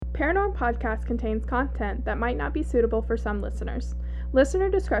Paranorm Podcast contains content that might not be suitable for some listeners. Listener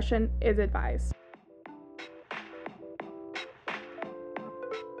discretion is advised.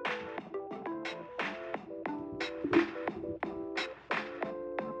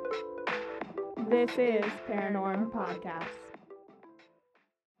 This is Paranorm Podcast.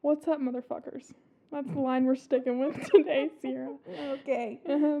 What's up, motherfuckers? That's the line we're sticking with today, Sierra. Okay.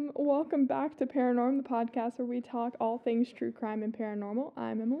 Welcome back to Paranorm, the podcast where we talk all things true crime and paranormal.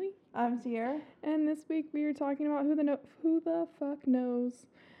 I'm Emily. I'm Sierra. And this week we are talking about who the fuck knows.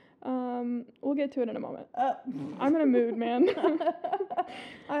 We'll get to it in a moment. I'm in a mood, man.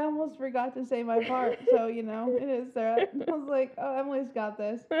 I almost forgot to say my part, so it is there. I was like, oh, Emily's got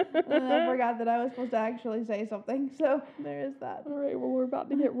this. And then I forgot that I was supposed to actually say something, so there is that. All right, well, we're about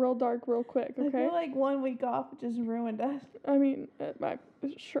to get real dark real quick, okay? I feel like 1 week off just ruined us. I mean,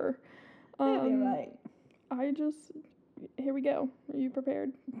 sure. You're right. Here we go. Are you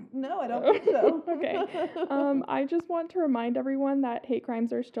prepared? No, I don't think so. Okay. I just want to remind everyone that hate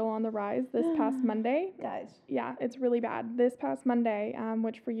crimes are still on the rise this past Monday. Guys. Yeah, it's really bad. This past Monday,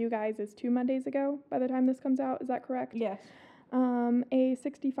 which for you guys is 2 Mondays ago by the time this comes out. Is that correct? Yes. A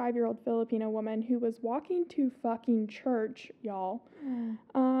 65-year-old Filipino woman who was walking to fucking church, y'all,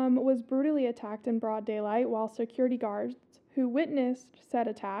 was brutally attacked in broad daylight while security guards who witnessed said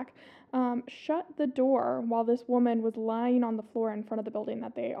attack shut the door while this woman was lying on the floor in front of the building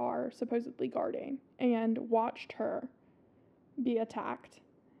that they are supposedly guarding and watched her be attacked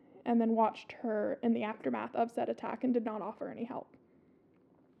and then watched her in the aftermath of said attack and did not offer any help.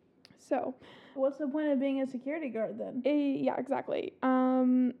 So, what's the point of being a security guard then? Yeah, exactly.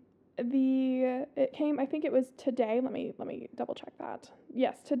 It came, I think it was today. Let me double check that.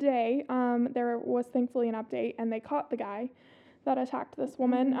 Yes, today. There was thankfully an update, and they caught the guy that attacked this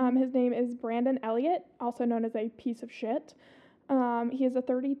woman. His name is Brandon Elliott, also known as a piece of shit. He is a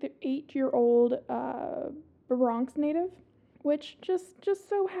 38-year-old Bronx native, which just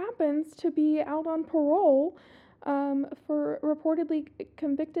so happens to be out on parole for reportedly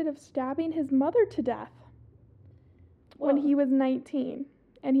convicted of stabbing his mother to death when he was 19.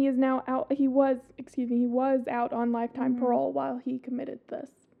 And he is now out, he was out on lifetime parole while he committed this.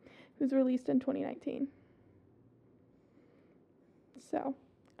 He was released in 2019. So,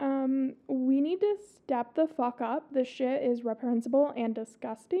 we need to step the fuck up. This shit is reprehensible and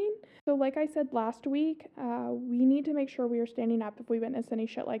disgusting. So like I said last week, we need to make sure we are standing up if we witness any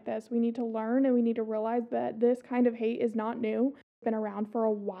shit like this. We need to learn and we need to realize that this kind of hate is not new. It's been around for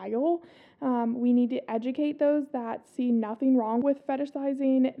a while. We need to educate those that see nothing wrong with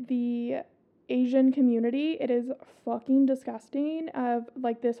fetishizing the Asian community. It is fucking disgusting of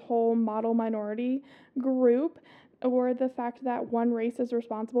like this whole model minority group, or the fact that one race is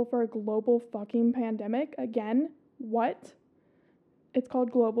responsible for a global fucking pandemic. Again, what? It's called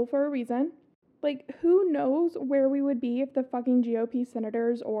global for a reason. Like, who knows where we would be if the fucking GOP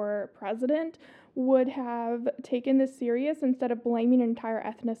senators or president would have taken this serious instead of blaming an entire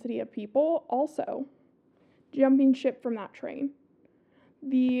ethnicity of people. Also, jumping ship from that train.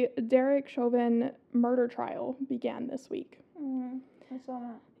 The Derek Chauvin murder trial began this week. I saw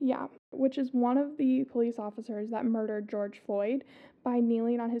that. Yeah, which is one of the police officers that murdered George Floyd by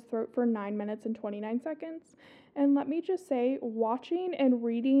kneeling on his throat for 9 minutes and 29 seconds. And let me just say, watching and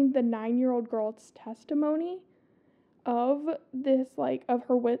reading the 9-year-old girl's testimony of this, of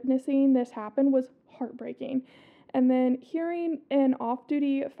her witnessing this happen was heartbreaking. And then hearing an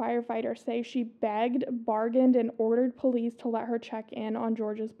off-duty firefighter say she begged, bargained, and ordered police to let her check in on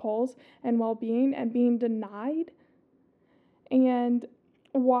George's pulse and well-being and being denied. And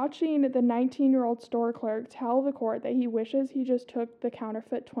watching the 19-year-old store clerk tell the court that he wishes he just took the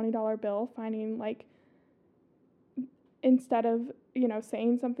counterfeit $20 bill, instead of,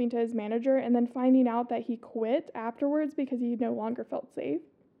 saying something to his manager, and then finding out that he quit afterwards because he no longer felt safe.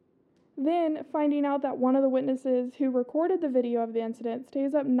 Then finding out that one of the witnesses who recorded the video of the incident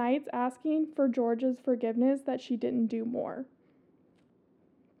stays up nights asking for George's forgiveness that she didn't do more.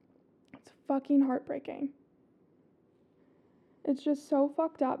 It's fucking heartbreaking. It's just so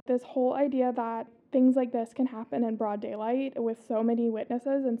fucked up, this whole idea that things like this can happen in broad daylight with so many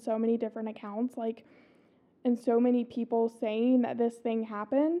witnesses and so many different accounts, and so many people saying that this thing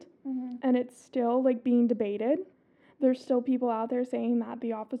happened, and it's still, being debated. There's still people out there saying that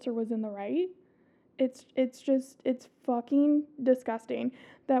the officer was in the right. It's fucking disgusting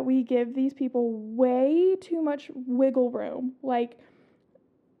that we give these people way too much wiggle room.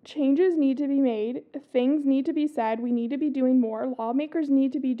 Changes need to be made, things need to be said, we need to be doing more, lawmakers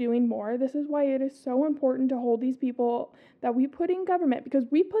need to be doing more. This is why it is so important to hold these people that we put in government, because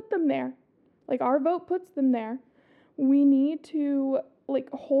we put them there. Our vote puts them there. We need to like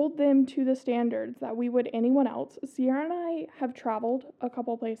hold them to the standards that we would anyone else. Sierra and I have traveled a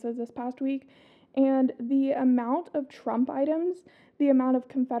couple places this past week, and the amount of Trump items, the amount of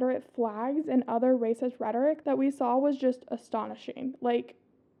Confederate flags and other racist rhetoric that we saw was just astonishing. Like,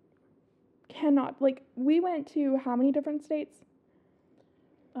 we went to how many different states?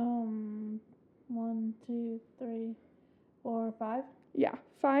 1, 2, 3, 4, 5. Yeah,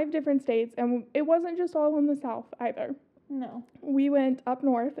 5 different states, and it wasn't just all in the South either. No. We went up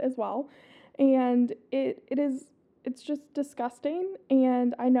north as well, and it's just disgusting.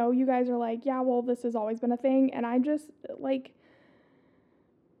 And I know you guys are like, yeah, well, this has always been a thing, and I just like,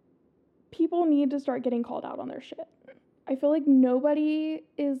 people need to start getting called out on their shit. I feel like nobody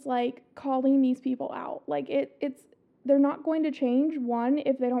is like calling these people out. Like they're not going to change, one,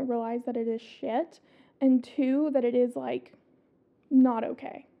 if they don't realize that it is shit, and two, that it is like not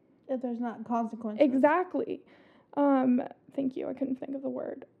okay. If there's not consequences. Exactly. Thank you. I couldn't think of the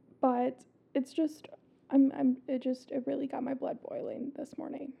word, but it's just, it really got my blood boiling this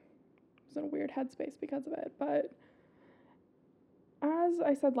morning. I was in a weird headspace because of it, but as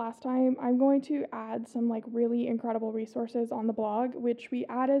I said last time, I'm going to add some like really incredible resources on the blog, which we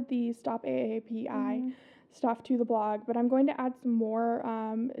added the Stop AAPI stuff to the blog, but I'm going to add some more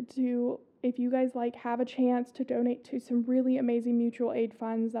to, if you guys like have a chance to donate to some really amazing mutual aid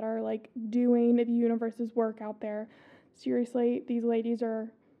funds that are like doing the universe's work out there. Seriously, these ladies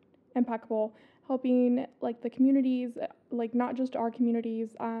are impeccable, helping like the communities, like not just our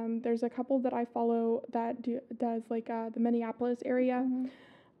communities. There's a couple that I follow that does like the Minneapolis area.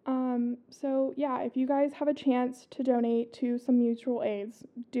 So yeah, if you guys have a chance to donate to some mutual aids,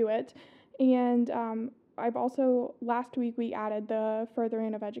 do it. And I've also, last week we added the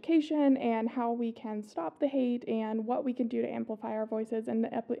furthering of education and how we can stop the hate and what we can do to amplify our voices and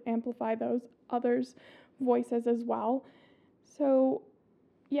amplify those others' voices as well. So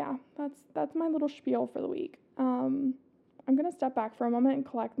yeah, that's my little spiel for the week. I'm going to step back for a moment and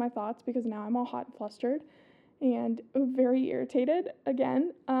collect my thoughts because now I'm all hot and flustered and very irritated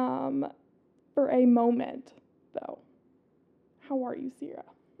again for a moment, though. How are you, Sierra?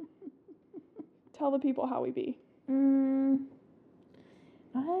 Tell the people how we be. I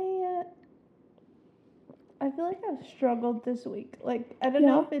feel like I've struggled this week. Like, I don't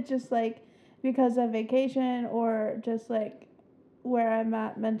know if it's just like because of vacation or just like where I'm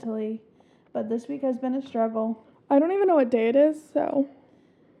at mentally, but this week has been a struggle. I don't even know what day it is, so.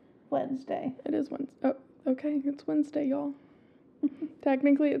 Wednesday. It is Wednesday. Oh, okay, it's Wednesday, y'all.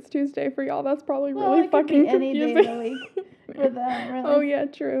 Technically, it's Tuesday for y'all. That's probably really fucking any confusing. day of the week for them, really. Oh, yeah,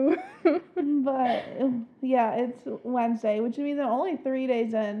 true. But, yeah, it's Wednesday, which means I'm only 3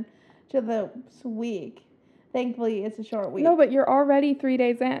 days in to the week. Thankfully, it's a short week. No, but you're already 3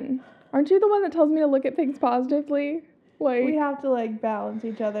 days in. Aren't you the one that tells me to look at things positively? Like, we have to, like, balance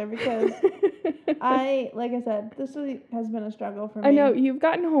each other because like I said, this week has been a struggle for me. I know, you've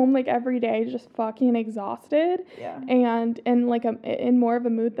gotten home, like, every day just fucking exhausted. Yeah. And in, like, in more of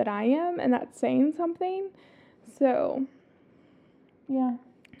a mood that I am, and that's saying something. So. Yeah.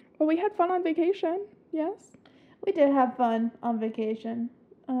 But we had fun on vacation, yes? We did have fun on vacation.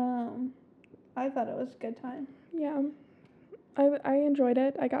 I thought it was a good time. Yeah. I enjoyed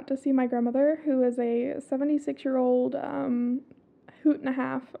it. I got to see my grandmother, who is a 76-year-old hoot and a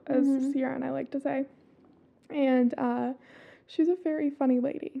half, as Sierra and I like to say. And she's a very funny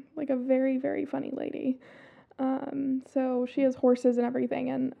lady, like a very, very funny lady. So she has horses and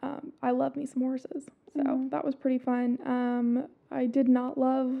everything, and I love me some horses. So that was pretty fun. I did not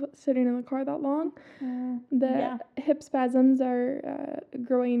love sitting in the car that long. Hip spasms are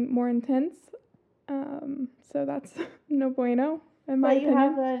growing more intense. So that's no bueno, in my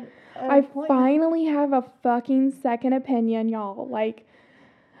opinion. I finally have a fucking second opinion, y'all. Like,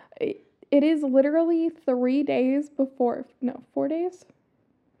 it is literally 3 days before, no, 4 days?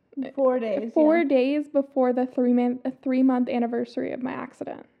 4 days. 4 days before the 3-month anniversary of my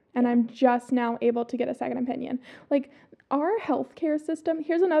accident. And I'm just now able to get a second opinion. Like, our healthcare system,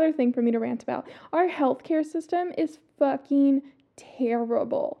 here's another thing for me to rant about. Our healthcare system is fucking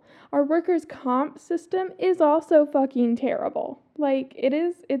terrible. Our workers' comp system is also fucking terrible. Like,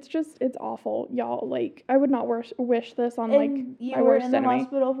 it's awful, y'all. Like, I would not wish this on, like, my worst enemy. You were in the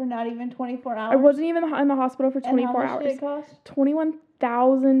hospital for not even 24 hours? I wasn't even in the hospital for 24 hours. And how much did it cost?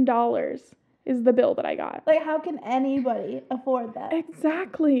 $21,000 is the bill that I got. Like, how can anybody afford that?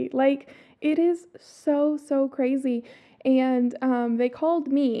 Exactly. Like, it is so, so crazy. And they called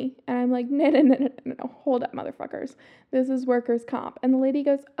me, and I'm like, no, hold up, motherfuckers. This is workers' comp. And the lady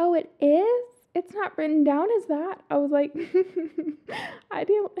goes, oh, it is? it's not written down as that. I was like, I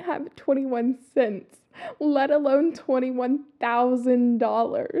didn't have 21 cents, let alone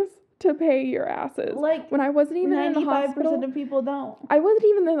 $21,000 to pay your asses. Like, when I wasn't even in the hospital. 95% of people don't. I wasn't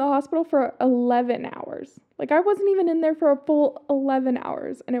even in the hospital for 11 hours. Like, I wasn't even in there for a full 11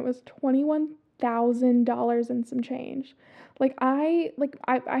 hours, and it was $21,000 and some change. I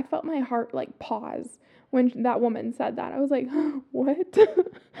felt my heart, like, pause when that woman said that. I was like, what?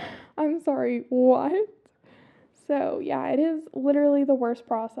 I'm sorry, what? So, yeah, it is literally the worst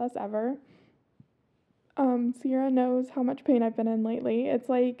process ever. Sierra knows how much pain I've been in lately. It's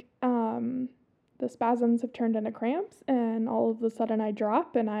like, the spasms have turned into cramps, and all of a sudden I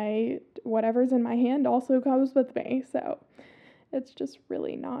drop, and whatever's in my hand also goes with me. So it's just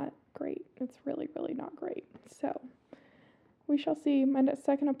really not great. It's really, really not great. So we shall see. My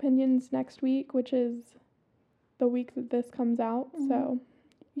second opinion's next week, which is the week that this comes out. Mm-hmm. So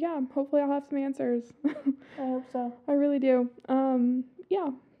yeah, hopefully I'll have some answers. I hope so. I really do. Yeah.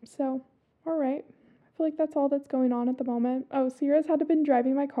 So, all right. I feel like that's all that's going on at the moment. Oh, Sierra's had to been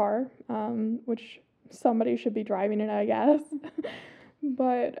driving my car, which somebody should be driving it, I guess.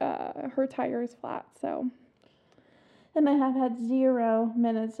 But her tire is flat, so. And I have had 0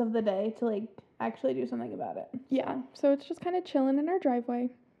 minutes of the day to, like, actually do something about it. Yeah, so it's just kind of chilling in our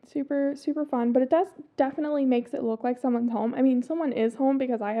driveway. Super, super fun, but it definitely makes it look like someone's home. I mean, someone is home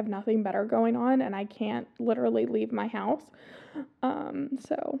because I have nothing better going on and I can't literally leave my house.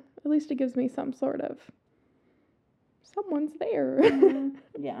 So at least it gives me some sort of someone's there. Mm-hmm.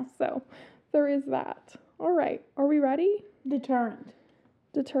 Yeah. So there is that. All right. Are we ready? Deterrent?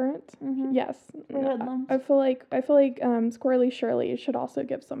 Mm-hmm. Yes. For I feel like Squirrely Shirley should also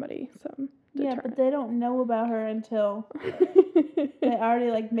give somebody some deterrent. Yeah, but they don't know about her until they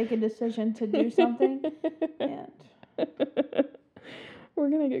already, like, make a decision to do something. And we're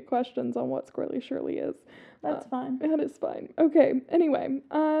going to get questions on what Squirrely Shirley is. That's fine. That is fine. Okay. Anyway,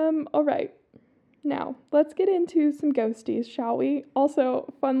 all right. Now, let's get into some ghosties, shall we?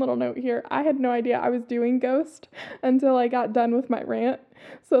 Also, fun little note here. I had no idea I was doing ghost until I got done with my rant.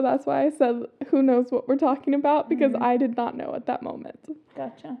 So that's why I said, who knows what we're talking about, because I did not know at that moment.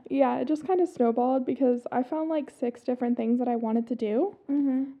 Gotcha. Yeah, it just kind of snowballed because I found like 6 different things that I wanted to do.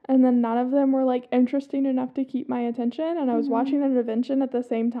 Mm-hmm. And then none of them were like interesting enough to keep my attention. And I was watching an intervention at the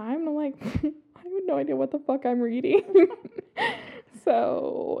same time. And I'm like, I have no idea what the fuck I'm reading.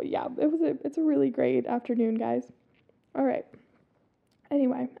 So, yeah, it's a really great afternoon, guys. All right.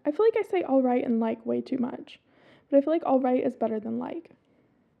 Anyway, I feel like I say all right and like way too much. But I feel like all right is better than like.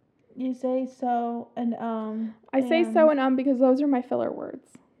 You say so and I say so and because those are my filler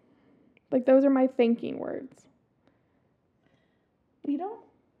words. Like, those are my thinking words. You don't,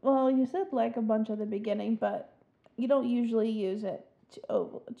 well, you said like a bunch at the beginning, but you don't usually use it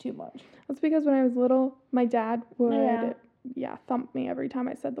too much. That's because when I was little, my dad would... Yeah, thump me every time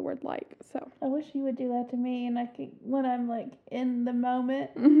I said the word like, so. I wish you would do that to me, and I could, when I'm, like, in the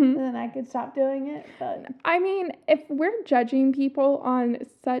moment, then I could stop doing it, but. I mean, if we're judging people on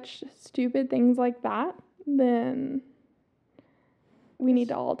such stupid things like that, then we need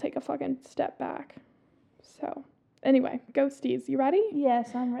to all take a fucking step back. So, anyway, ghosties, you ready?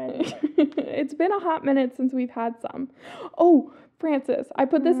 Yes, I'm ready. It's been a hot minute since we've had some. Oh, Francis, I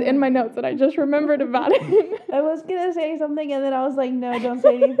put this in my notes and I just remembered about it. I was going to say something and then I was like, no, don't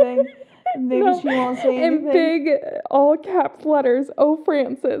say anything. Maybe she won't say anything. In big, all caps letters, oh,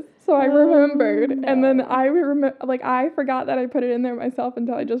 Francis. So I remembered. No. And then I forgot that I put it in there myself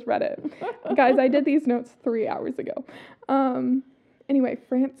until I just read it. Guys, I did these notes 3 hours ago. Anyway,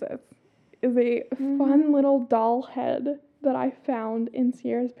 Francis is a fun little doll head that I found in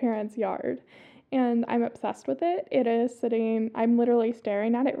Sierra's parents' yard. And I'm obsessed with it. It is sitting, I'm literally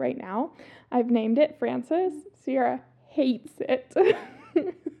staring at it right now. I've named it Francis. Sierra hates it.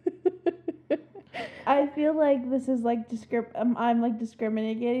 I feel like this is like I'm like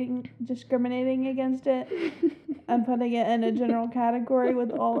discriminating against it. I'm putting it in a general category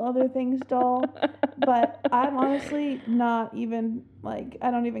with all other things doll. But I'm honestly not even, like, I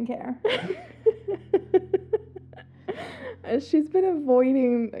don't even care. She's been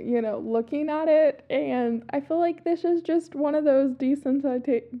avoiding, looking at it, and I feel like this is just one of those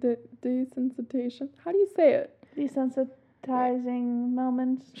desensitization. How do you say it? Desensitizing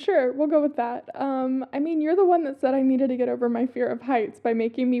moments. Sure, we'll go with that. I mean, you're the one that said I needed to get over my fear of heights by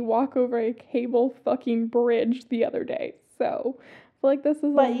making me walk over a cable fucking bridge the other day. So, I feel like this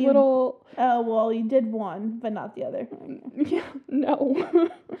is little... Oh, well, you did one, but not the other. Yeah, no.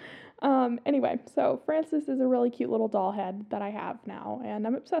 Anyway, so Francis is a really cute little doll head that I have now, and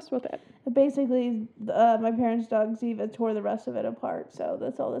I'm obsessed with it. Basically, my parents' dog Ziva tore the rest of it apart, so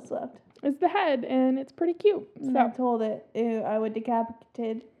that's all that's left. is the head, and it's pretty cute. And I told it I would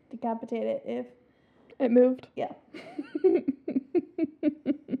decapitate it if it moved. Yeah.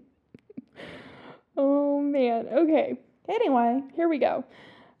 Oh man. Okay. Anyway, here we go.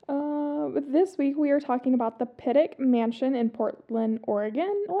 This week we are talking about the Pittock Mansion in Portland,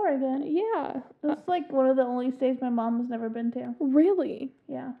 Oregon. Yeah. It's like one of the only states my mom has never been to. Really?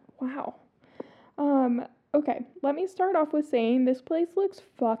 Yeah. Wow. Okay, let me start off with saying this place looks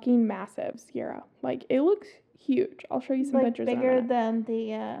fucking massive, Sierra. Like, it looks huge. I'll show you some pictures of it. Bigger than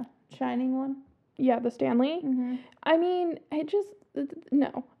the Shining one? Yeah, the Stanley. Mm-hmm. I mean,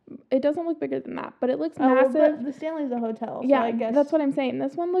 no. It doesn't look bigger than that, but it looks massive. But the Stanley's a hotel, so yeah, I guess. That's what I'm saying.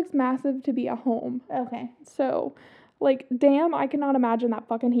 This one looks massive to be a home. Okay. So, like, damn, I cannot imagine that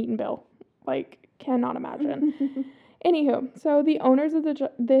fucking heating bill. Like, cannot imagine. Anywho, so the owners of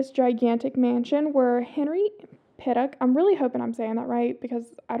this gigantic mansion were Henry Pittock. I'm really hoping I'm saying that right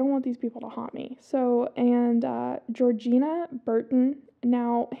because I don't want these people to haunt me. So, and Georgina Burton.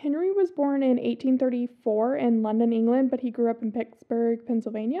 Now, Henry was born in 1834 in London, England, but he grew up in Pittsburgh,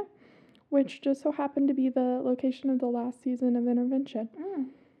 Pennsylvania, which just so happened to be the location of the last season of Intervention.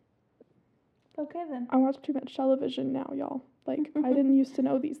 Okay, then. I watch too much television now, y'all. Like, I didn't used to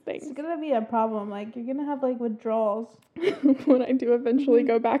know these things. It's gonna be a problem. Like, you're gonna have, like, withdrawals. When I do eventually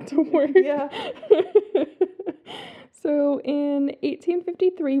go back to work. Yeah. So, in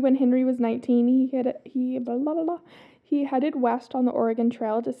 1853, when Henry was 19, he headed west on the Oregon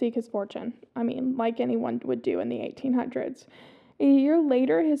Trail to seek his fortune. I mean, like anyone would do in the 1800s. A year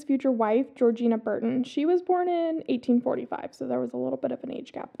later, his future wife, Georgina Burton, she was born in 1845, so there was a little bit of an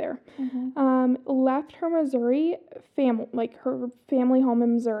age gap there. Mm-hmm. Left her Missouri her family home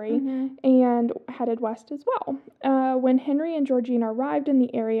in Missouri, and headed west as well. When Henry and Georgina arrived in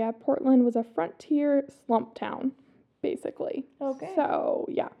the area, Portland was a frontier slump town, basically. Okay. So,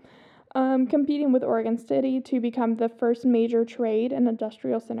 yeah. Competing with Oregon City to become the first major trade and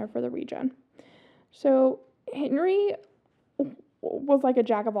industrial center for the region. So, Henry was like a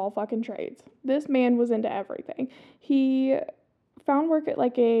jack of all fucking trades. This man was into everything. He found work at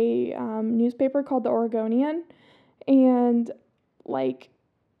like a newspaper called the Oregonian, and like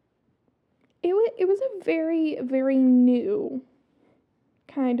it was a very, very new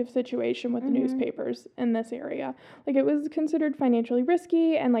kind of situation with the newspapers in this area. Like, it was considered financially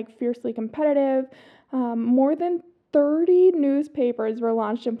risky and like fiercely competitive. More than 30 newspapers were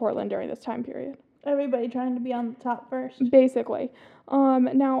launched in Portland during this time period. Everybody trying to be on the top first. Basically.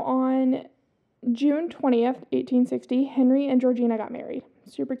 Now on June 20th, 1860, Henry and Georgina got married.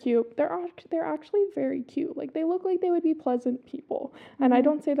 Super cute. They're actually very cute. Like, they look like they would be pleasant people. And I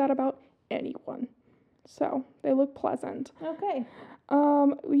don't say that about anyone. So, they look pleasant. Okay.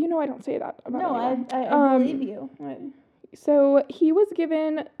 I don't say that about anyone. No, I believe you. So, he was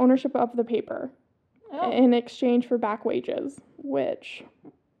given ownership of the paper in exchange for back wages, which...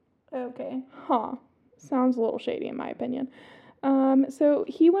 Okay. Sounds a little shady in my opinion. So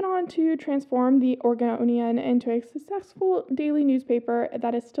he went on to transform the Oregonian into a successful daily newspaper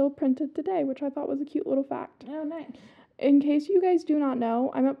that is still printed today, which I thought was a cute little fact. Oh, nice. In case you guys do not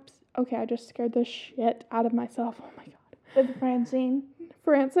know, I just scared the shit out of myself. Oh my god. With Francine?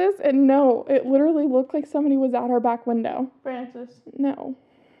 Frances? And no, it literally looked like somebody was at our back window. Frances. No.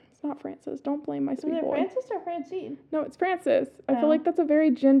 It's not Frances. Don't blame my sweet boy. Is it Frances or Francine? No, it's Frances. I feel like that's a very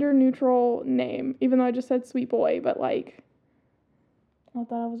gender-neutral name, even though I just said sweet boy, but like... I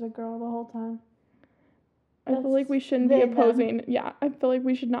thought I was a girl the whole time. I feel like we shouldn't be opposing. Yeah, I feel like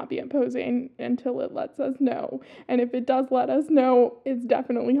we should not be opposing until it lets us know. And if it does let us know, it's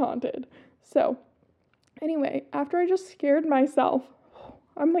definitely haunted. So, anyway, after I just scared myself...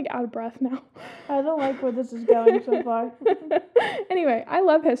 I'm like out of breath now. I don't like where this is going so far. Anyway, I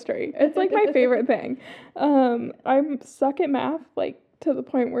love history. It's like my favorite thing. I'm stuck at math, like to the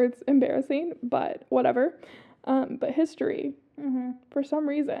point where it's embarrassing, but whatever. But history, for some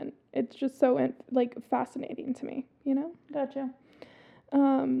reason, it's just so fascinating to me, you know? Gotcha.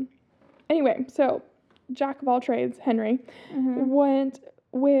 Anyway, so jack of all trades, Henry, went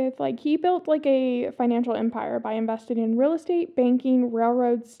with, he built, a financial empire by investing in real estate, banking,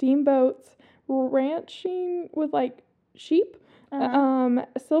 railroads, steamboats, ranching with, sheep,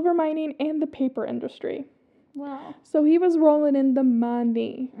 silver mining, and the paper industry. Wow. So he was rolling in the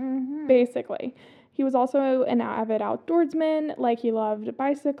money, basically. He was also an avid outdoorsman, he loved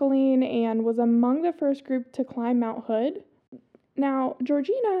bicycling, and was among the first group to climb Mount Hood. Now,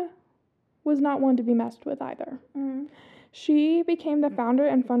 Georgina was not one to be messed with either. She became the founder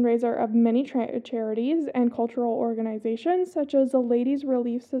and fundraiser of many charities and cultural organizations, such as the Ladies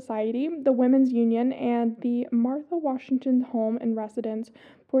Relief Society, the Women's Union, and the Martha Washington Home and Residence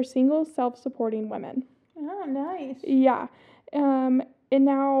for single self-supporting women. Oh, nice. Yeah. And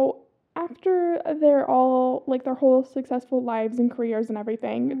now, after their whole successful lives and careers and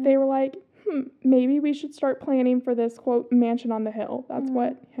everything, they were like, maybe we should start planning for this, quote, mansion on the hill. That's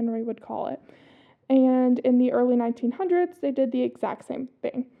what Henry would call it. And in the early 1900s, they did the exact same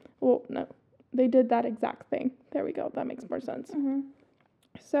thing. Well, no, they did that exact thing. There we go. That makes more sense.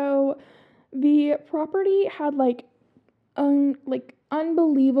 So the property had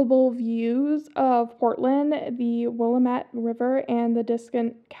unbelievable views of Portland, the Willamette River, and the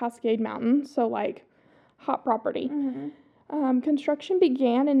distant Cascade Mountains. So hot property. Construction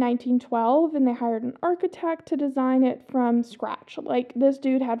began in 1912, and they hired an architect to design it from scratch. This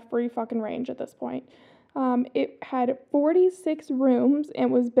dude had free fucking range at this point. It had 46 rooms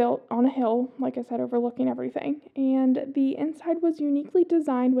and was built on a hill, like I said, overlooking everything. And the inside was uniquely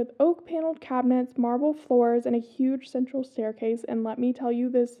designed with oak-paneled cabinets, marble floors, and a huge central staircase. And let me tell you,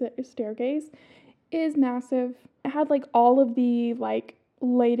 this staircase is massive. It had, all of the,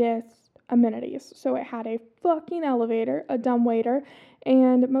 latest amenities. So it had a fucking elevator, a dumbwaiter,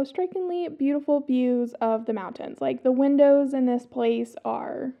 and most strikingly, beautiful views of the mountains. The windows in this place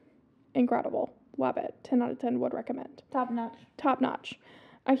are incredible. Love it. 10 out of 10 would recommend. Top notch. Top notch.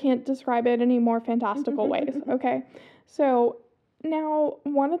 I can't describe it any more fantastical ways. Okay. So now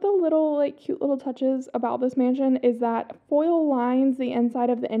one of the little cute little touches about this mansion is that foil lines the inside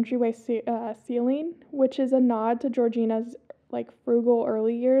of the entryway ceiling, which is a nod to Georgina's frugal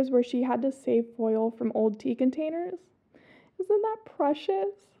early years where she had to save foil from old tea containers. Isn't that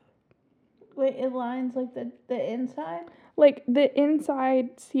precious? Wait, it lines the inside? The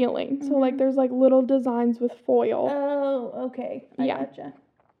inside ceiling. So there's little designs with foil. Oh, okay. I gotcha.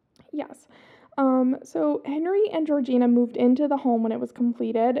 Yes. So Henry and Georgina moved into the home when it was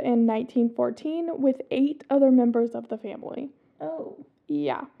completed in 1914 with 8 other members of the family. Oh.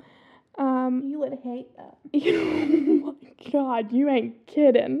 Yeah. You would hate that. Oh my God, you ain't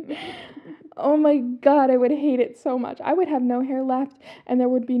kidding. Oh my God, I would hate it so much. I would have no hair left, and there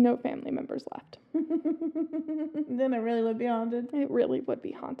would be no family members left. Then it really would be haunted. It really would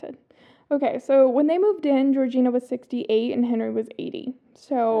be haunted. Okay, so when they moved in, Georgina was 68 and Henry was 80.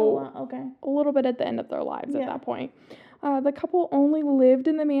 So okay. A little bit at the end of their lives at that point. The couple only lived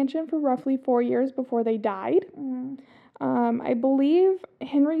in the mansion for roughly 4 years before they died. I believe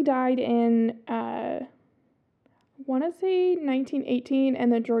Henry died in, I want to say 1918,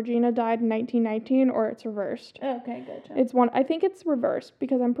 and then Georgina died in 1919, or it's reversed. Okay, gotcha. I think it's reversed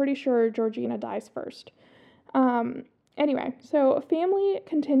because I'm pretty sure Georgina dies first. Anyway, so family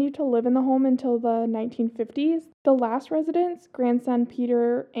continued to live in the home until the 1950s. The last residents, grandson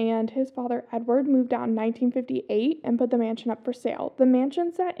Peter and his father Edward, moved out in 1958 and put the mansion up for sale. The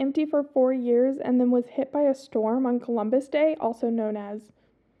mansion sat empty for 4 years and then was hit by a storm on Columbus Day, also known as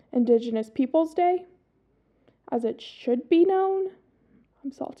Indigenous Peoples Day, as it should be known.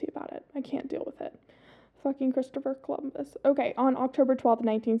 I'm salty about it. I can't deal with it. Fucking Christopher Columbus. Okay, on October 12th,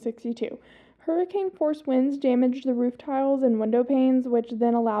 1962. Hurricane-force winds damaged the roof tiles and window panes, which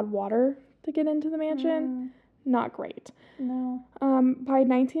then allowed water to get into the mansion. Not great. No. By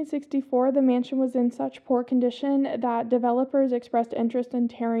 1964, the mansion was in such poor condition that developers expressed interest in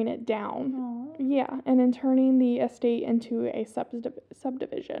tearing it down. Aww. Yeah, and in turning the estate into a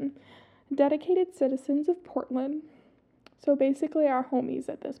subdivision. Dedicated citizens of Portland, so basically our homies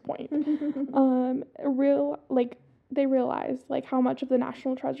at this point, they realized how much of the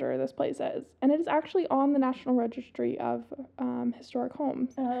national treasure this place is, and it is actually on the National Registry of Historic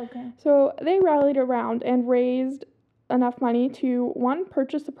Homes. Oh, okay. So they rallied around and raised enough money to, one,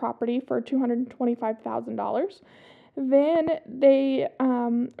 purchase the property for $225,000. Then they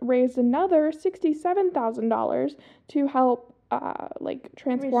raised another $67,000 to help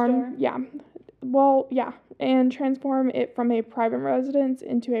transform. Restore. And transform it from a private residence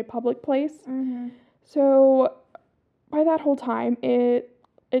into a public place. So by that whole time, it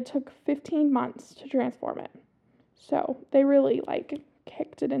took 15 months to transform it. So they really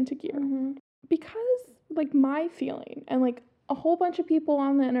kicked it into gear. Because my feeling and a whole bunch of people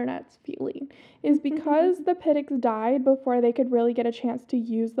on the internet's feeling is because the Pittocks died before they could really get a chance to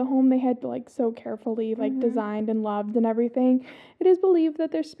use the home they had so carefully designed and loved and everything. It is believed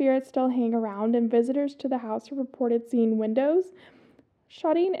that their spirits still hang around, and visitors to the house have reported seeing windows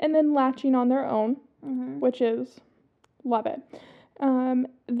shutting and then latching on their own, which is love it.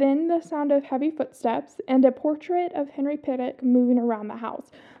 Then the sound of heavy footsteps and a portrait of Henry Pittock moving around the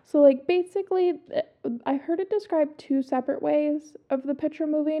house. So, like, basically, I heard it described two separate ways of the picture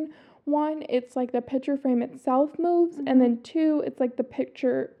moving. One, it's like the picture frame itself moves, and then two, it's like the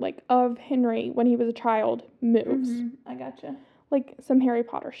picture, like, of Henry when he was a child moves. I gotcha. Like some Harry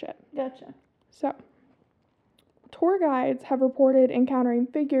Potter shit. Gotcha. So, tour guides have reported encountering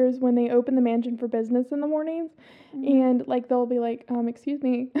figures when they open the mansion for business in the mornings, and, like, they'll be like, excuse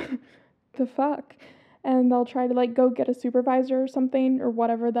me, the fuck? And they'll try to, like, go get a supervisor or something, or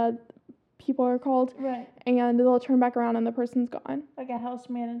whatever the people are called. Right. And they'll turn back around and the person's gone. Like a house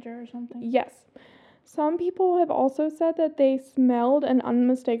manager or something. Yes. Some people have also said that they smelled an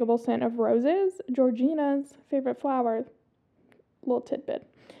unmistakable scent of roses, Georgina's favorite flower. Little tidbit.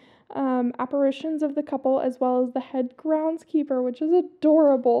 Apparitions of the couple as well as the head groundskeeper, which is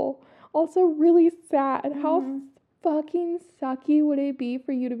adorable. Also really sad. How fucking sucky would it be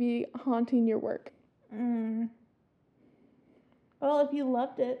for you to be haunting your work? Well, if you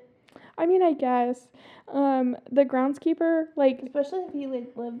loved it. I mean, I guess. The groundskeeper, like... Especially if he,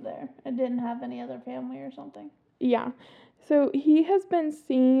 like, lived there and didn't have any other family or something. Yeah. So he has been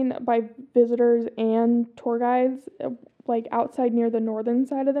seen by visitors and tour guides, like, outside near the northern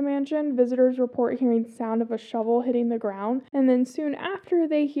side of the mansion. Visitors report hearing sound of a shovel hitting the ground, and then soon after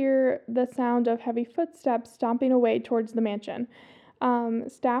they hear the sound of heavy footsteps stomping away towards the mansion.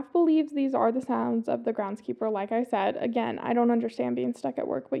 Staff believes these are the sounds of the groundskeeper, like I said. Again, I don't understand being stuck at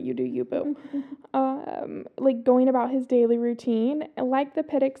work, but you do you, boo. Like, going about his daily routine. Like the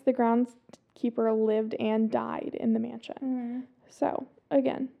Pittocks, the groundskeeper lived and died in the mansion. So,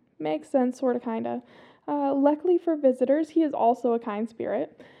 again, makes sense, sort of, kind of. Luckily for visitors, he is also a kind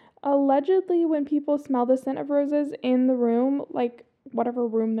spirit. Allegedly, when people smell the scent of roses in the room, like whatever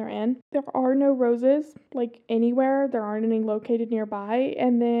room they're in, there are no roses, like, anywhere. There aren't any located nearby.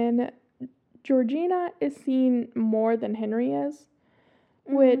 And then Georgina is seen more than Henry is,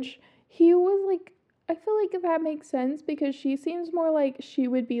 which he was, like, I feel like that makes sense because she seems more like she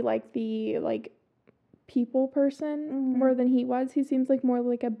would be, like, the, like, people person more than he was. He seems like more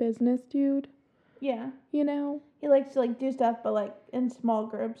like a business dude. Yeah. You know? He likes to, like, do stuff, but, like, in small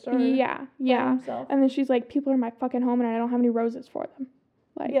groups or yeah. by himself. And then she's like, people are in my fucking home and I don't have any roses for them.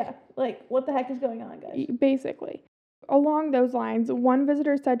 Like, yeah. Like, what the heck is going on, guys? Basically. Along those lines, one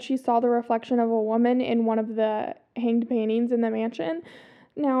visitor said she saw the reflection of a woman in one of the hanged paintings in the mansion.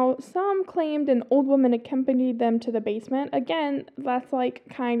 Now, some claimed an old woman accompanied them to the basement. Again, that's, like,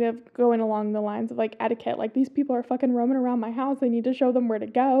 kind of going along the lines of, like, etiquette. Like, these people are fucking roaming around my house. I need to show them where to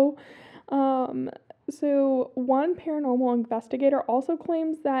go. So one paranormal investigator also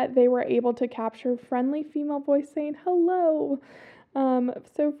claims that they were able to capture friendly female voice saying hello.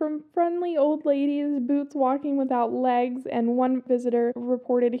 So from friendly old ladies, boots walking without legs, and one visitor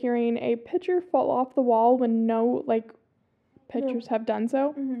reported hearing a picture fall off the wall when no, like, pictures have done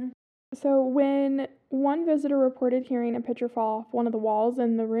so. So when one visitor reported hearing a picture fall off one of the walls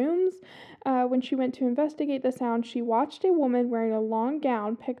in the rooms, when she went to investigate the sound, she watched a woman wearing a long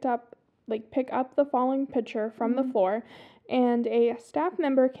gown pick up the falling picture from the floor, and a staff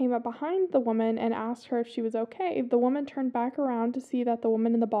member came up behind the woman and asked her if she was okay. The woman turned back around to see that the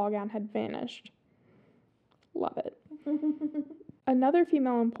woman in the ball gown had vanished. Love it. Another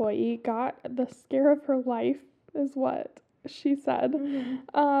female employee got the scare of her life, is what she said.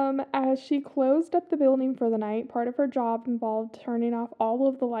 As she closed up the building for the night, part of her job involved turning off all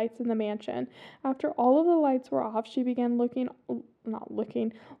of the lights in the mansion. After all of the lights were off, she began locking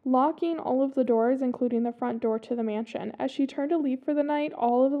all of the doors, including the front door to the mansion. As she turned to leave for the night,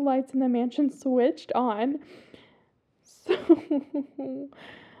 all of the lights in the mansion switched on. So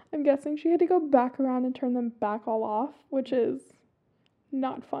I'm guessing she had to go back around and turn them back all off, which is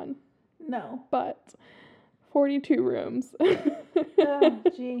not fun. No. But 42 rooms. Oh,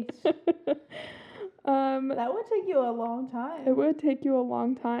 jeez. That would take you a long time. It would take you a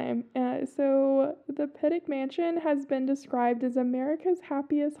long time. So the Pittock Mansion has been described as America's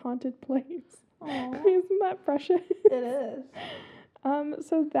happiest haunted place. Aww. Isn't that precious? It is.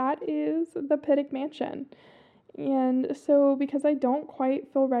 So that is the Pittock Mansion. And so because I don't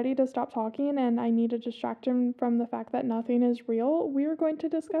quite feel ready to stop talking and I need a distraction from the fact that nothing is real, we are going to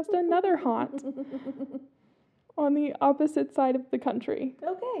discuss another haunt on the opposite side of the country.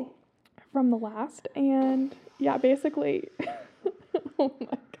 Okay. From the last, and yeah, basically, oh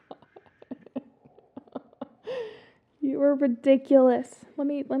my god, you are ridiculous. Let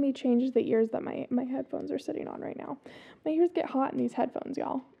me change the ears that my headphones are sitting on right now. My ears get hot in these headphones,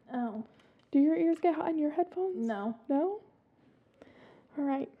 y'all.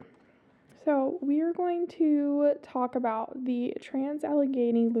 So we are going to talk about the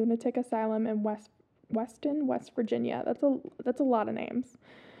Trans-Allegheny Lunatic Asylum in Weston, West Virginia. That's a lot of names.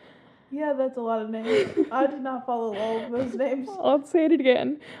 Yeah, that's a lot of names. I did not follow all of those names. Let's say it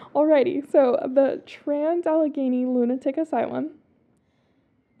again. Alrighty, so the Trans-Allegheny Lunatic Asylum.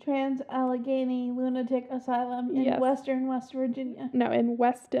 Trans-Allegheny Lunatic Asylum in Yes. Western West Virginia. No, in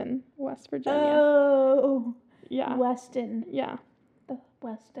Weston, West Virginia. Oh. Yeah. Weston. Yeah. The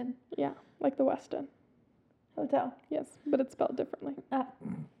Weston Yeah, like the Weston. Hotel. Yes, but it's spelled differently. Ah.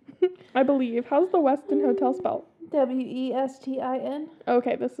 I believe. How's the Weston Hotel spelled? Westin.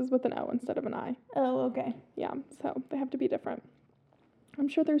 Okay, this is with an O instead of an I. Oh, okay. Yeah, so they have to be different. I'm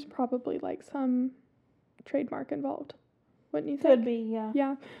sure there's probably like some trademark involved. Wouldn't you think? Could be, yeah.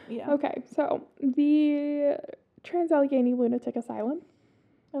 Yeah. Yeah. Okay, so the Trans-Allegheny Lunatic Asylum,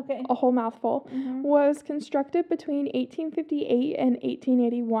 Okay. a whole mouthful, Mm-hmm. was constructed between 1858 and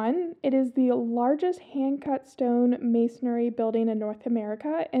 1881. It is the largest hand-cut stone masonry building in North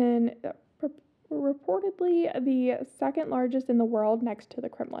America and reportedly the second largest in the world next to the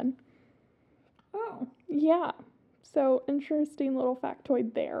Kremlin. Oh. Yeah, so interesting little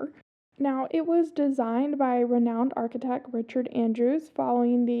factoid there. Now, it was designed by renowned architect Richard Andrews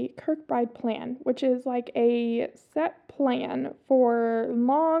following the Kirkbride plan, which is like a set plan for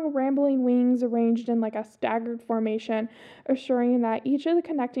long, rambling wings arranged in like a staggered formation, assuring that each of the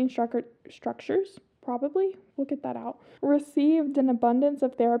connecting structures, probably, we'll get that out, received an abundance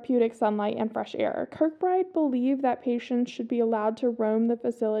of therapeutic sunlight and fresh air. Kirkbride believed that patients should be allowed to roam the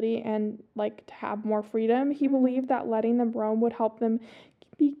facility and like to have more freedom. He believed that letting them roam would help them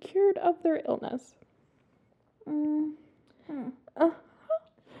be cured of their illness. I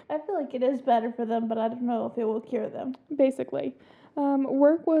feel like it is better for them, but I don't know if it will cure them. Basically.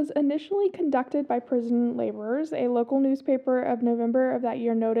 Work was initially conducted by prison laborers. A local newspaper of November of that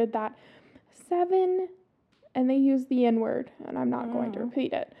year noted that 7, and they used the N-word, and I'm not going to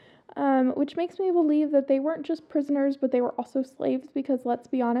repeat it, which makes me believe that they weren't just prisoners, but they were also slaves, because let's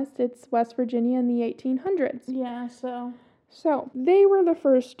be honest, it's West Virginia in the 1800s. Yeah, so they were the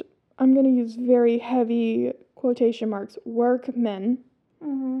first, I'm going to use very heavy quotation marks, workmen,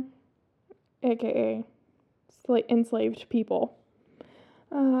 aka enslaved people,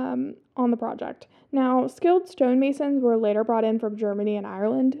 on the project. Now, skilled stonemasons were later brought in from Germany and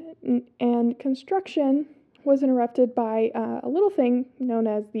Ireland, and construction was interrupted by a little thing known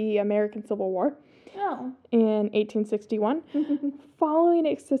as the American Civil War. In 1861. Following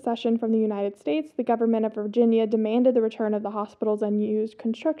its secession from the United States, the government of Virginia demanded the return of the hospitals and used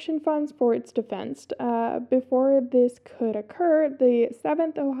construction funds for its defense. Before this could occur, the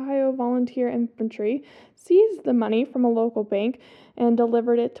 7th Ohio Volunteer Infantry seized the money from a local bank and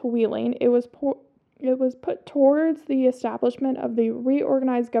delivered it to Wheeling. It was put towards the establishment of the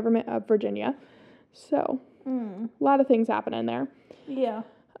reorganized government of Virginia. So, a lot of things happening there. Yeah.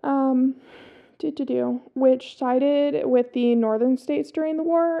 Which sided with the northern states during the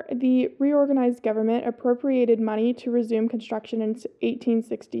war. The reorganized government appropriated money to resume construction in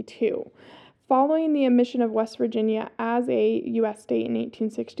 1862. Following the admission of West Virginia as a U.S. state in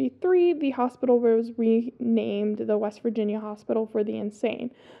 1863, the hospital was renamed the West Virginia Hospital for the Insane.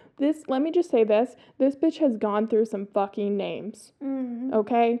 Let me just say this bitch has gone through some fucking names.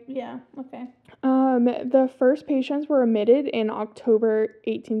 Okay? Yeah, okay. The first patients were admitted in October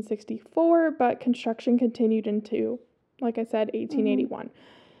 1864, but construction continued into, like I said, 1881.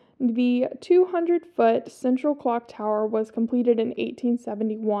 The 200-foot central clock tower was completed in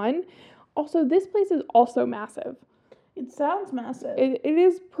 1871. Also, this place is also massive. It sounds massive. It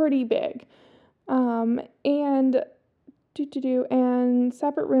is pretty big. And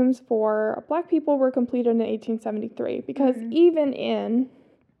separate rooms for Black people were completed in 1873, because even in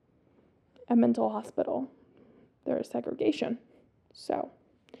a mental hospital, there is segregation. So,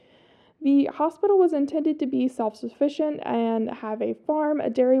 the hospital was intended to be self-sufficient and have a farm, a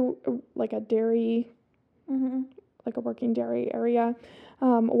working dairy area.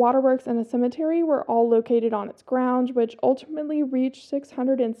 Waterworks and a cemetery were all located on its grounds, which ultimately reached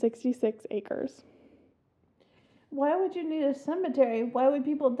 666 acres. Why would you need a cemetery? Why would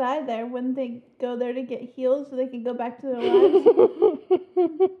people die there? Wouldn't they go there to get healed so they can go back to their lives?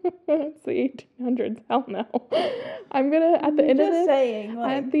 It's the 1800s. Hell no. I'm gonna at the end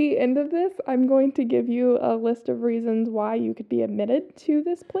of this, I'm going to give you a list of reasons why you could be admitted to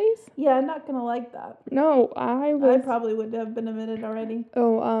this place. Yeah, I'm not gonna like that. No, I probably would have been admitted already.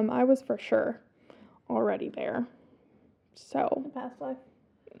 Oh, I was for sure already there. So. The past life.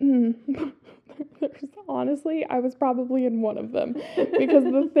 Honestly, I was probably in one of them, because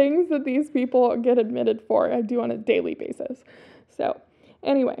the things that these people get admitted for, I do on a daily basis. So,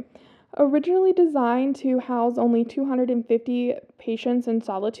 anyway, Originally designed to house only 250 patients in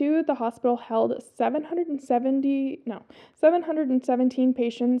solitude, the hospital held 717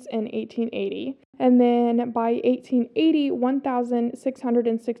 patients in 1880. And then by 1880,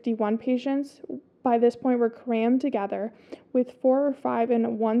 1,661 patients by this point were crammed together with 4 or 5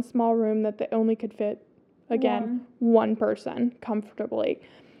 in one small room that they only could fit, again, one person comfortably.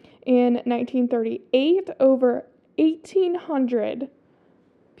 In 1938, over 1,800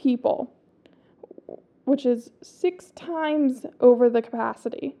 people, which is 6 times over the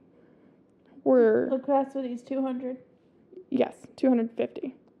capacity, were... The capacity is 200? Yes,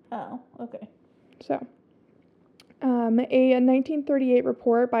 250. Oh, okay. So, a 1938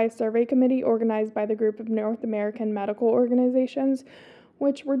 report by a survey committee organized by the group of North American medical organizations,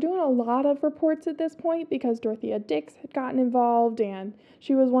 which were doing a lot of reports at this point because Dorothea Dix had gotten involved and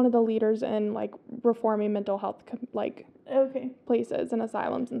she was one of the leaders in like reforming mental health places and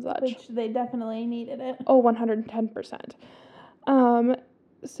asylums and such. Which they definitely needed it. Oh, 110%.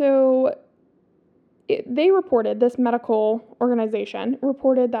 So this medical organization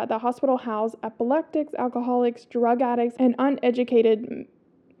reported that the hospital housed epileptics, alcoholics, drug addicts, and uneducated,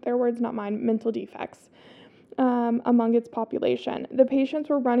 their words not mine, mental defects among its population. The patients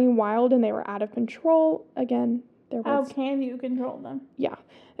were running wild and they were out of control. Again, their words. How can you control them? Yeah.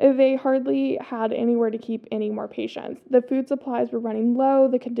 They hardly had anywhere to keep any more patients. The food supplies were running low,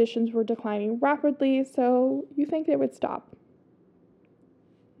 the conditions were declining rapidly, so you think they would stop?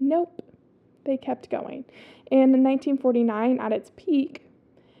 Nope. They kept going. And in 1949, at its peak,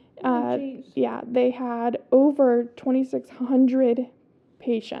 they had over 2,600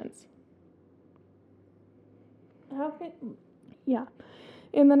 patients. Yeah.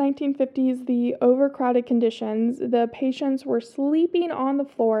 In the 1950s, the overcrowded conditions, the patients were sleeping on the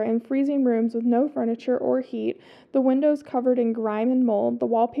floor in freezing rooms with no furniture or heat, the windows covered in grime and mold, the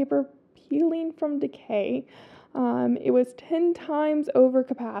wallpaper peeling from decay. It was 10 times over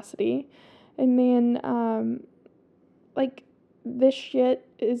capacity. And then, this shit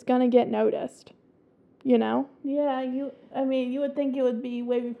is gonna get noticed, you know? Yeah, you would think it would be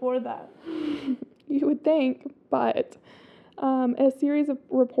way before that. You would think, but... a series of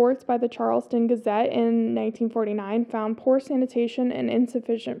reports by the Charleston Gazette in 1949 found poor sanitation and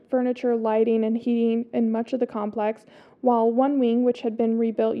insufficient furniture, lighting, and heating in much of the complex, while one wing, which had been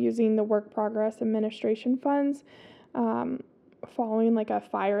rebuilt using the Work Progress Administration funds, following like a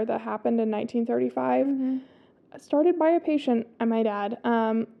fire that happened in 1935, started by a patient, I might add,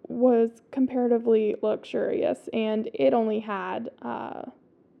 was comparatively luxurious, and it only had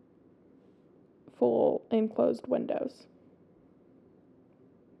full enclosed windows.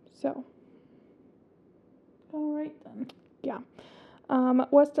 So. All right, then. Yeah.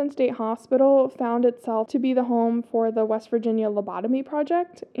 Weston State Hospital found itself to be the home for the West Virginia Lobotomy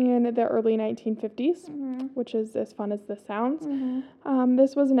Project in the early 1950s, which is as fun as this sounds.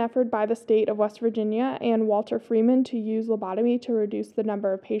 This was an effort by the state of West Virginia and Walter Freeman to use lobotomy to reduce the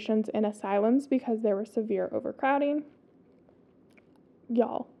number of patients in asylums because there was severe overcrowding.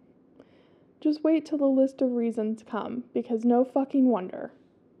 Y'all, just wait till the list of reasons come, because no fucking wonder.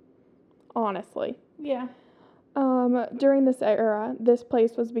 Honestly. Yeah. During this era, this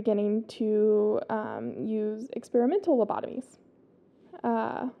place was beginning to use experimental lobotomies.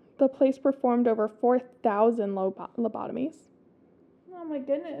 The place performed over 4,000 lobotomies. Oh my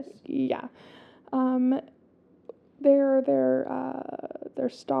goodness. Yeah. Their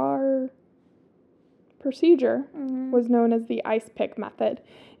star procedure was known as the ice pick method.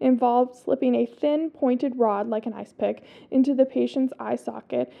 Involved slipping a thin, pointed rod, like an ice pick, into the patient's eye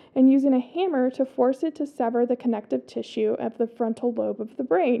socket and using a hammer to force it to sever the connective tissue of the frontal lobe of the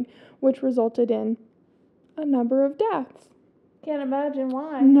brain, which resulted in a number of deaths. Can't imagine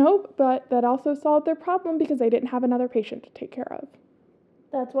why. Nope, but that also solved their problem because they didn't have another patient to take care of.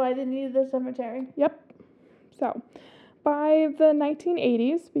 That's why they needed the cemetery. Yep. So, by the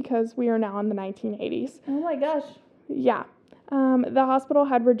 1980s, because we are now in the 1980s. Oh my gosh. Yeah. The hospital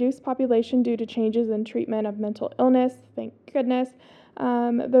had reduced population due to changes in treatment of mental illness, thank goodness.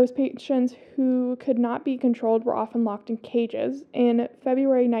 Those patients who could not be controlled were often locked in cages. In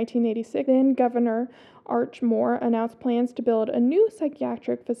February 1986, then Governor Arch Moore announced plans to build a new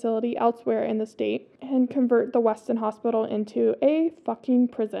psychiatric facility elsewhere in the state and convert the Weston Hospital into a fucking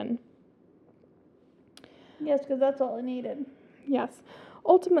prison. Yes, because that's all it needed. Yes.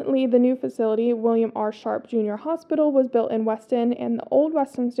 Ultimately, the new facility, William R. Sharp Jr. Hospital, was built in Weston, and the old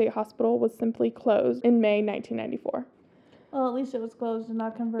Weston State Hospital was simply closed in May 1994. Well, at least it was closed and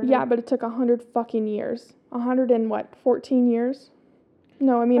not converted. Yeah, but it took 100 fucking years. 14 years?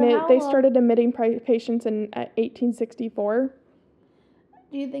 No, I mean, they started admitting patients in 1864.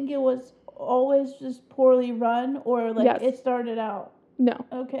 Do you think it was always just poorly run, or like Yes. it started out No.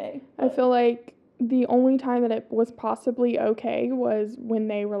 okay? I feel like the only time that it was possibly okay was when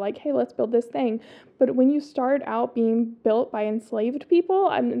they were like, hey, let's build this thing. But when you start out being built by enslaved people,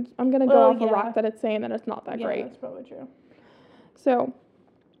 I'm going to go off a rock that it's saying that it's not that great. Yeah, that's probably true. So,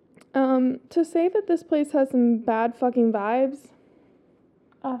 to say that this place has some bad fucking vibes,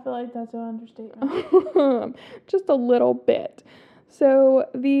 I feel like that's an understatement. just a little bit. So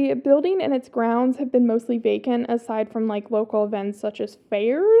the building and its grounds have been mostly vacant aside from like local events such as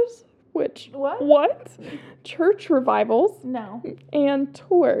fairs, which What? church revivals No. and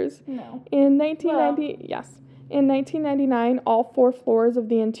tours. No. In 1999, all 4 floors of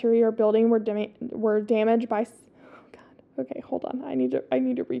the interior building were damaged by Okay, hold on. I need to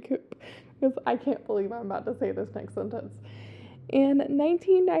recoup because I can't believe I'm about to say this next sentence. In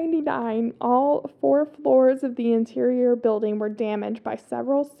 1999, all 4 floors of the interior building were damaged by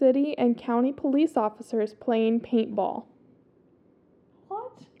several city and county police officers playing paintball.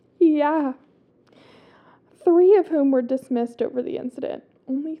 What? Yeah. 3 of whom were dismissed over the incident.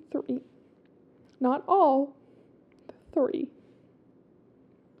 Only 3. Not all. 3.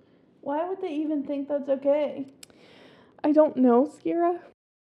 Why would they even think that's okay? I don't know, Skira.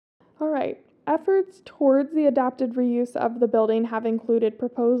 All right. Efforts towards the adapted reuse of the building have included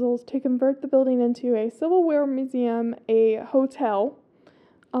proposals to convert the building into a Civil War museum, a hotel,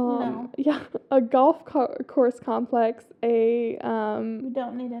 a golf course complex, We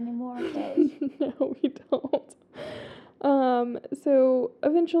don't need any more, okay? No, we don't. So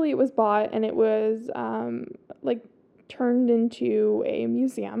eventually it was bought and it was turned into a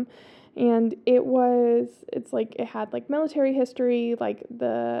museum. And it had like military history, like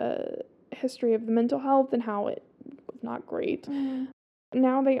the history of the mental health and how it was not great. Mm-hmm.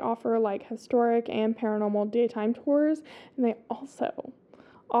 Now they offer like historic and paranormal daytime tours, and they also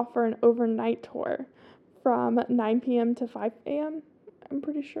offer an overnight tour from 9 p.m. to 5 a.m. I'm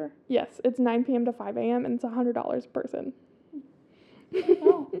pretty sure. Yes, it's 9 p.m. to 5 a.m. and it's $100 a person.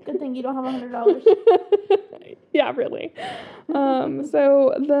 Oh, good thing you don't have $100. Yeah, really.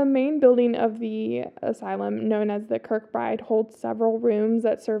 So the main building of the asylum, known as the Kirkbride, holds several rooms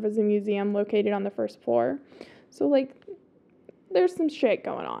that serve as a museum located on the first floor. So like, there's some shit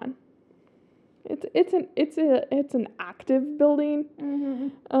going on. It's an active building.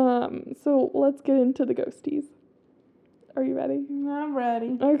 Mm-hmm. So let's get into the ghosties. Are you ready? I'm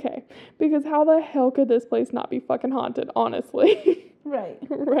ready. Okay. Because how the hell could this place not be fucking haunted, honestly? Right.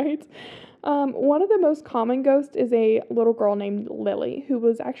 Right? One of the most common ghosts is a little girl named Lily, who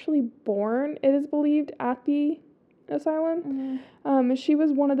was actually born, it is believed, at the asylum. Mm-hmm. She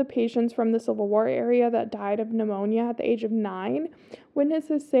was one of the patients from the Civil War area that died of pneumonia at the age of 9.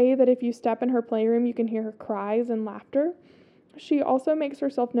 Witnesses say that if you step in her playroom, you can hear her cries and laughter. She also makes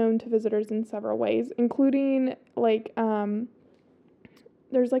herself known to visitors in several ways, including, like,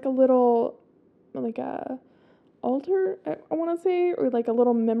 there's, like, a little, like, a altar, I want to say, or, like, a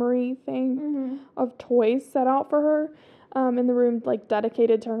little memory thing of toys set out for her in the room, like,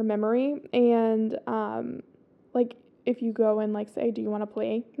 dedicated to her memory. And, like, if you go and, like, say, do you want to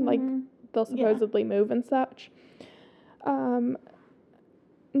play? Like, they'll supposedly move and such. Now,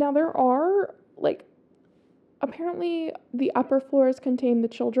 there are, like, apparently the upper floors contain the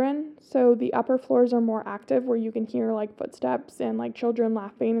children, so the upper floors are more active where you can hear, like, footsteps and, like, children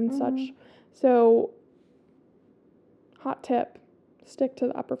laughing and such. So, hot tip, stick to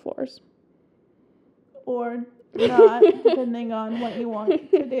the upper floors. Or not, depending on what you want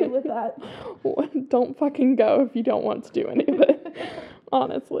to do with that. Don't fucking go if you don't want to do any of it,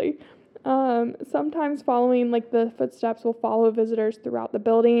 honestly. Sometimes following, like, the footsteps will follow visitors throughout the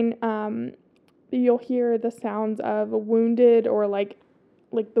building. You'll hear the sounds of wounded or, like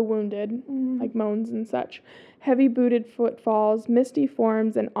the wounded, like moans and such. Heavy booted footfalls, misty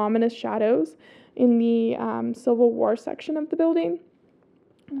forms, and ominous shadows in the Civil War section of the building.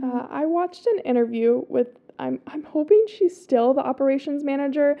 I watched an interview with, I'm hoping she's still the operations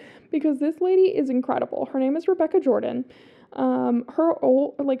manager, because this lady is incredible. Her name is Rebecca Jordan. Her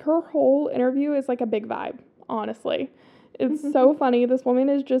whole interview is like a big vibe, honestly. It's so funny. This woman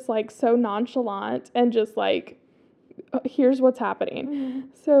is just like so nonchalant and just like, here's what's happening.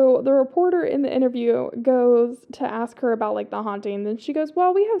 So the reporter in the interview goes to ask her about like the hauntings, and she goes,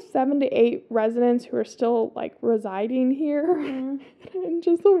 well, we have 7 to 8 residents who are still like residing here. And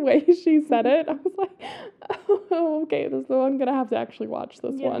just the way she said it, I was like, oh, okay, so I'm gonna have to actually watch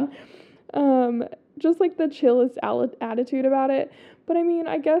this one. Just like the chillest attitude about it. But I mean,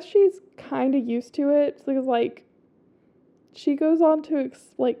 I guess she's kind of used to it, because like, She goes on to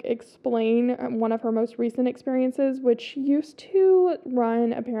explain one of her most recent experiences, which she used to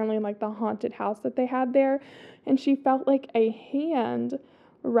run apparently like the haunted house that they had there, and she felt like a hand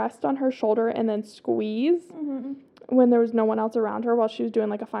rest on her shoulder and then squeeze when there was no one else around her while she was doing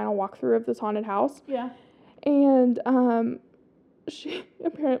like a final walkthrough of this haunted house. Yeah. And she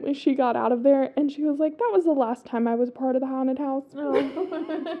got out of there and she was like, that was the last time I was part of the haunted house. Oh.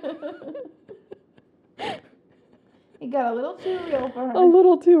 It got a little too real for her. A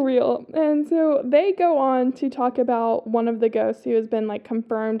little too real. And so they go on to talk about one of the ghosts who has been like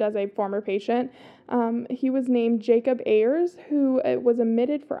confirmed as a former patient. He was named Jacob Ayers, who was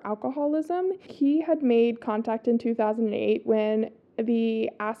admitted for alcoholism. He had made contact in 2008 when the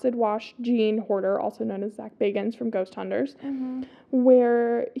acid wash Gene Horter, also known as Zach Bagans from Ghost Hunters,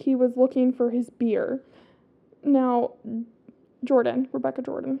 where he was looking for his beer. Now, Rebecca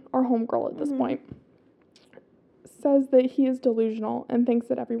Jordan, our homegirl at this point, says that he is delusional and thinks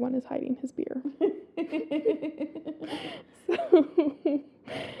that everyone is hiding his beer. So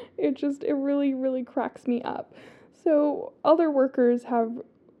it really, really cracks me up. So other workers have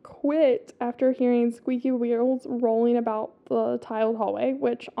quit after hearing squeaky wheels rolling about the tiled hallway,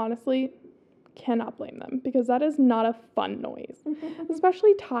 which honestly cannot blame them because that is not a fun noise.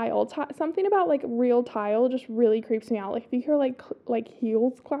 Especially tile. Something about like real tile just really creeps me out. Like if you hear like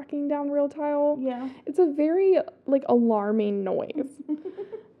heels clacking down real tile, it's a very like alarming noise.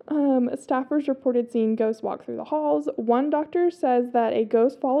 Staffers reported seeing ghosts walk through the halls. One doctor says that a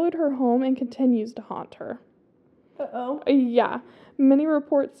ghost followed her home and continues to haunt her. Uh-oh. Yeah. Many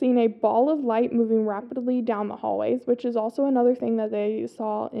report seeing a ball of light moving rapidly down the hallways, which is also another thing that they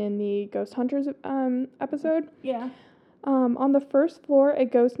saw in the Ghost Hunters episode. Yeah. On the first floor, a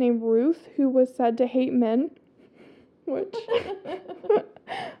ghost named Ruth, who was said to hate men, which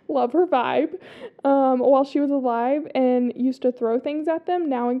love her vibe, while she was alive and used to throw things at them.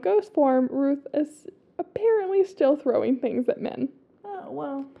 Now in ghost form, Ruth is apparently still throwing things at men. Oh,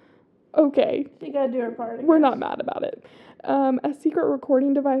 well. Okay. She gotta do her part. We're not mad about it. A secret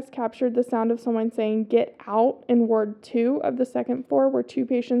recording device captured the sound of someone saying "get out" in Ward 2 of the second floor, where 2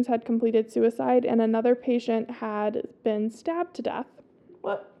 patients had completed suicide and another patient had been stabbed to death.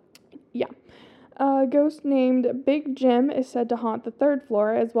 What? Yeah. A ghost named Big Jim is said to haunt the 3rd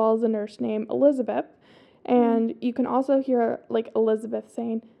floor, as well as a nurse named Elizabeth. And you can also hear, like, Elizabeth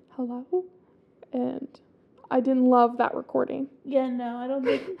saying, hello? And I didn't love that recording. Yeah, no, I don't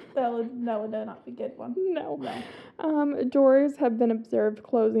think that would not be a good one. No. Doors have been observed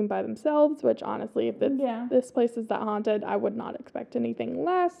closing by themselves, which honestly, if this place is that haunted, I would not expect anything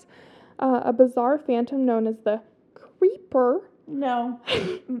less. A bizarre phantom known as the Creeper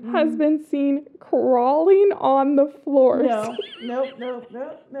has been seen crawling on the floors. No.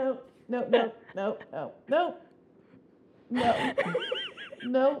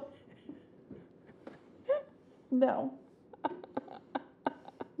 No.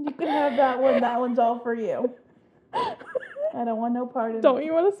 You can have that one. That one's all for you. I don't want no part in it. Don't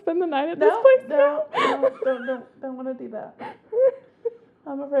you want to spend the night at this place? No, don't want to do that.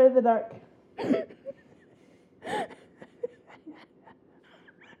 I'm afraid of the dark.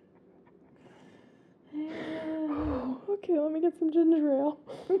 Okay, let me get some ginger ale.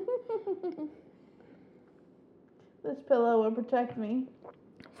 This pillow will protect me.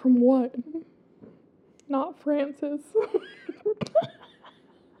 From what? Not Francis.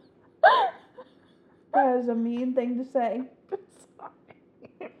 That is a mean thing to say.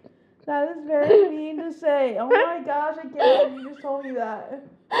 That is very mean to say. Oh my gosh, I can't believe you just told me that.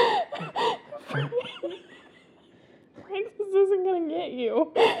 Francis isn't gonna get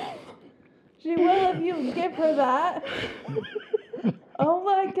you. She will if you give her that. Oh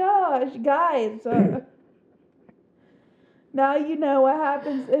my gosh, guys. Now you know what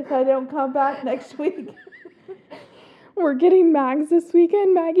happens if I don't come back next week. We're getting Mags this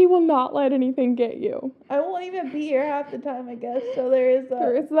weekend. Maggie will not let anything get you. I won't even be here half the time, I guess, so there is that.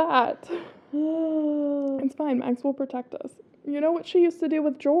 There is that. It's fine. Mags will protect us. You know what she used to do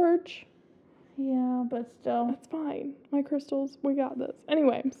with George? Yeah, but still. It's fine. My crystals, we got this.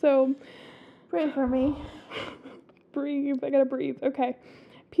 Anyway, so... Pray for me. Breathe. I gotta breathe. Okay.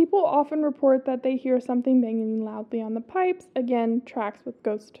 People often report that they hear something banging loudly on the pipes. Again, tracks with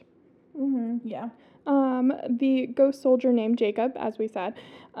ghost. Yeah. The ghost soldier named Jacob, as we said,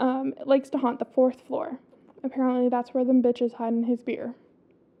 likes to haunt the 4th floor. Apparently that's where them bitches hiding his beer.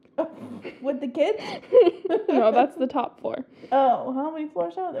 With the kids? No, that's the top floor. Oh, how many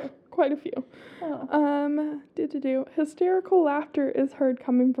floors are there? Quite a few. Oh. Hysterical laughter is heard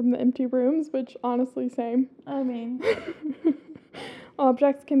coming from the empty rooms, which honestly, same. I mean.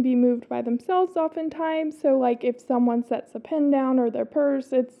 Objects can be moved by themselves oftentimes, so like if someone sets a pen down or their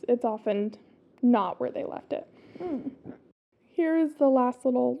purse, it's often not where they left it. Here is the last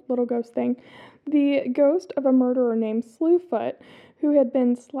little ghost thing. The ghost of a murderer named Slewfoot, who had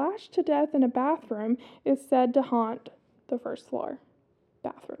been slashed to death in a bathroom, is said to haunt the first floor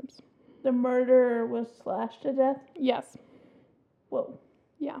bathrooms. The murderer was slashed to death? Yes. Whoa.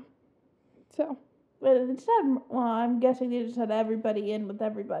 Yeah. So. But it said, well, I'm guessing they just had everybody in with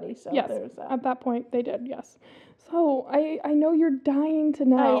everybody, so yes, there's that. At that point they did, yes. So I know you're dying to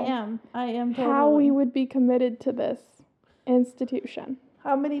know. I am totally. How we would be committed to this institution.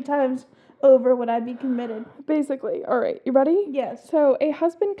 How many times over would I be committed? Basically. All right, you ready? Yes. So a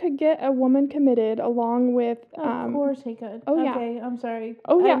husband could get a woman committed along with... Of course he could. Oh, yeah. Okay, I'm sorry.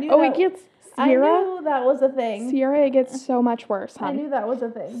 Oh, yeah. It gets... Sierra, I knew that was a thing. Sierra, it gets so much worse, hon. I knew that was a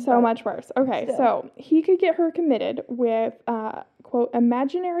thing. So much worse. Okay, still. So he could get her committed with, quote,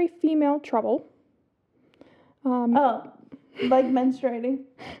 imaginary female trouble. Like menstruating.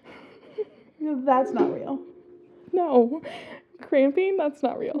 That's not real. No. Cramping? That's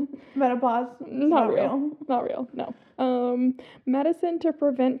not real. Menopause? Not real. Not real, no. Medicine to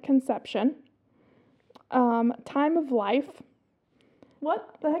prevent conception. Time of life.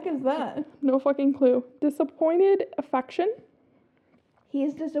 What the heck is that? No fucking clue. Disappointed affection.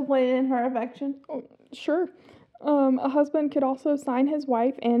 He's disappointed in her affection? Oh, sure. A husband could also sign his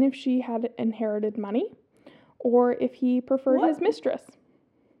wife in if she had inherited money, or if he preferred his mistress.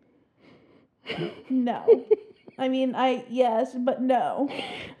 No. I mean, yes, but no.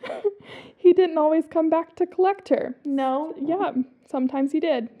 He didn't always come back to collect her. No. Yeah, sometimes he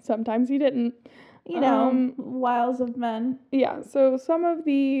did. Sometimes he didn't. You know, wiles of men. Yeah, so some of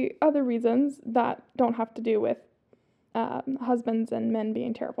the other reasons that don't have to do with husbands and men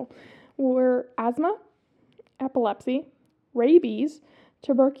being terrible were asthma, epilepsy, rabies,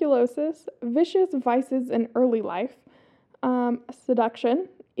 tuberculosis, vicious vices in early life, seduction,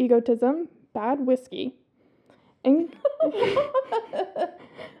 egotism, bad whiskey.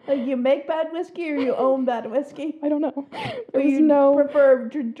 Like you make bad whiskey or you own bad whiskey? I don't know. Or you prefer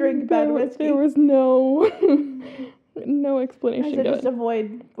to drink bad whiskey? There was no explanation. I said just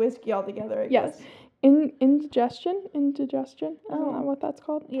avoid whiskey altogether, I guess. Indigestion? Isn't that what that's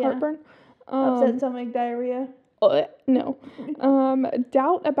called? Yeah. Heartburn? Upset stomach, diarrhea? No.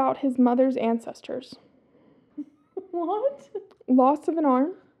 Doubt about his mother's ancestors. What? Loss of an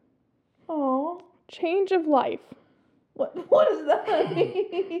arm. Oh. Change of life. What does that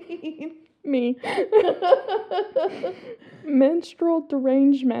mean? Me. Menstrual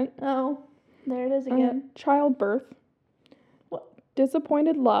derangement. Oh, there it is again. Childbirth. What?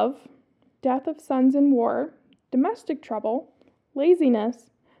 Disappointed love. Death of sons in war. Domestic trouble. Laziness.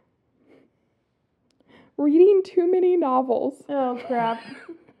 Reading too many novels. Oh, crap.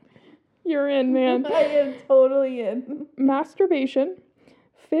 You're in, man. I am totally in. Masturbation.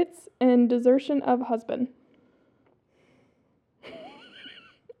 Fits and desertion of husband.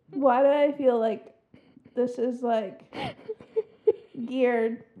 Why do I feel like this is like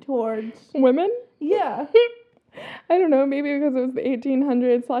geared towards women? Yeah. I don't know, maybe because it was the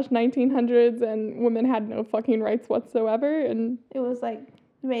 1800s/1900s and women had no fucking rights whatsoever, and it was like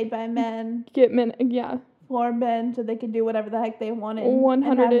made by men. Get men, yeah. For men, so they could do whatever the heck they wanted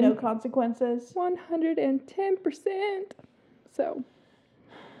 100 and have no consequences. 110%. So,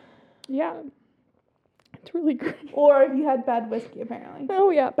 yeah. It's really great. Or if you had bad whiskey, apparently.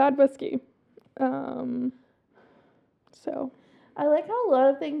 Oh, yeah, bad whiskey. So. I like how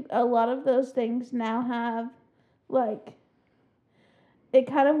a lot of those things now have, like, it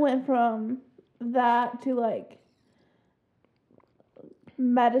kind of went from that to, like,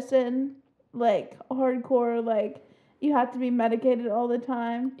 medicine, like, hardcore, like, you have to be medicated all the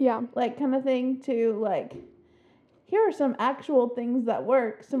time. Yeah. Like, kind of thing to, like, here are some actual things that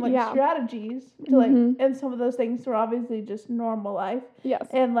work, some like strategies to like, and some of those things are obviously just normal life. Yes.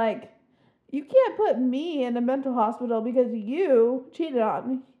 And like, you can't put me in a mental hospital because you cheated on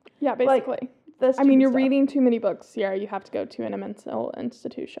me. Yeah, basically. Like, I mean, you're reading too many books, Sierra. You have to go to a mental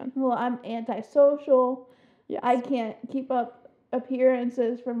institution. Well, I'm antisocial. Yes. I can't keep up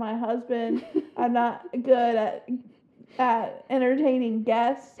appearances for my husband. I'm not good at entertaining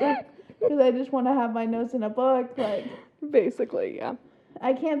guests. Because I just want to have my nose in a book, like... Basically, yeah.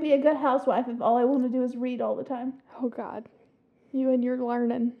 I can't be a good housewife if all I want to do is read all the time. Oh, God. You and your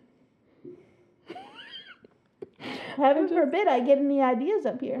learning. Heaven forbid I get any ideas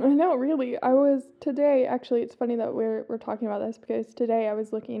up here. I know, really. Today, actually, it's funny that we're talking about this, because today I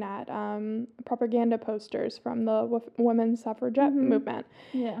was looking at propaganda posters from the women's suffragette movement.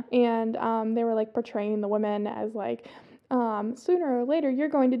 Yeah. And they were, like, portraying the women as, like... sooner or later, you're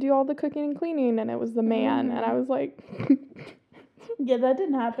going to do all the cooking and cleaning. And it was the man. And I was like... Yeah, that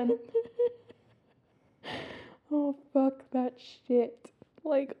didn't happen. Oh, fuck that shit.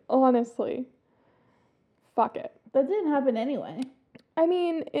 Like, honestly. Fuck it. That didn't happen anyway. I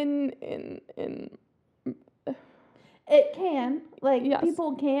mean, It can. Like, yes.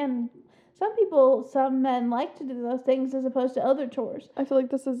 Some men like to do those things as opposed to other chores. I feel like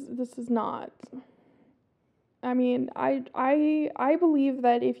this is not... I mean, I believe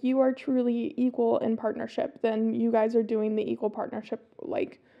that if you are truly equal in partnership, then you guys are doing the equal partnership,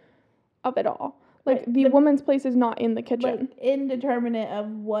 like, of it all. Like, Right. the woman's place is not in the kitchen. Like, indeterminate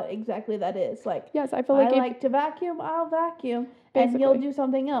of what exactly that is. Like, yes, I feel like I like to vacuum, I'll vacuum. Basically. And you'll do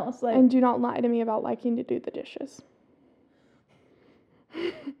something else. Like, and do not lie to me about liking to do the dishes.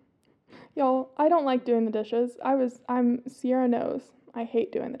 Y'all, I don't like doing the dishes. Sierra knows I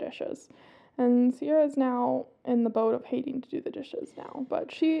hate doing the dishes. And Sierra's now in the boat of hating to do the dishes now,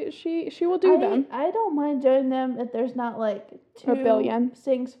 but she will do them. I don't mind doing them if there's not like 2 billion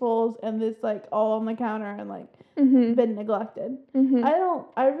sinks fulls and this like all on the counter and like Mm-hmm. been neglected. Mm-hmm.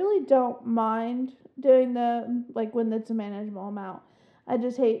 I really don't mind doing them like when it's a manageable amount. I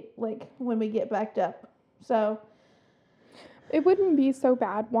just hate like when we get backed up. So it wouldn't be so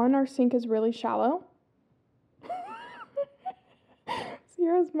bad. One, our sink is really shallow.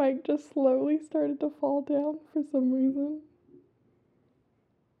 Sierra's mic just slowly started to fall down for some reason.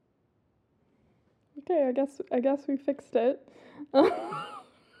 Okay, I guess we fixed it.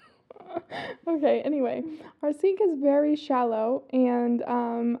 Okay, anyway, our sink is very shallow, and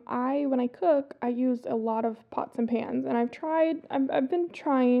when I cook, I use a lot of pots and pans, and I've been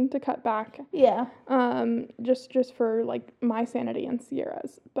trying to cut back. Yeah. Just for like my sanity and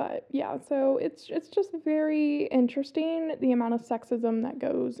Sierra's, but yeah, so it's just very interesting the amount of sexism that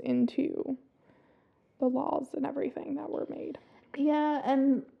goes into the laws and everything that were made. Yeah,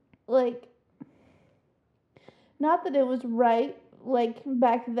 and like, not that it was right like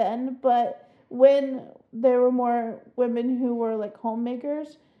back then, but when there were more women who were like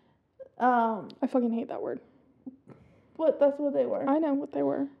homemakers, I fucking hate that word. That's what they were. I know what they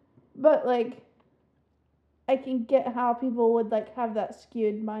were. But like, I can get how people would like have that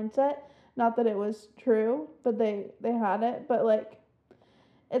skewed mindset. Not that it was true, but they had it. But like,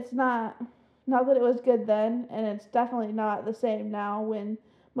 it's not that it was good then, and it's definitely not the same now when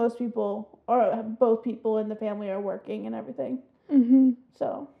most people or both people in the family are working and everything. Mm-hmm.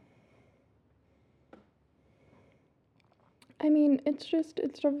 So, I mean, it's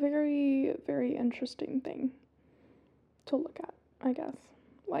a very, very interesting thing to look at, I guess.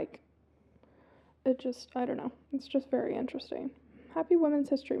 Like, I don't know. It's just very interesting. Happy Women's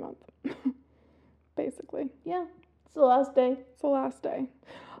History Month, basically. yeah, it's the last day. It's the last day.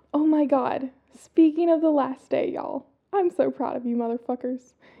 Oh my God. Speaking of the last day, y'all, I'm so proud of you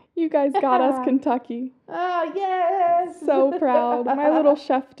motherfuckers. You guys got us Kentucky. Oh, yes! So proud. My little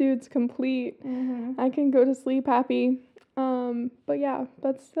chef dude's complete. Mm-hmm. I can go to sleep happy. But yeah,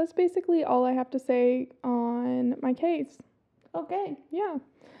 that's basically all I have to say on my case. Okay. Yeah.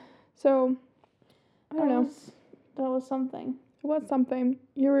 So, I don't know. That was something. It was something.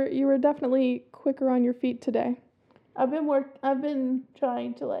 You were definitely quicker on your feet today. I've been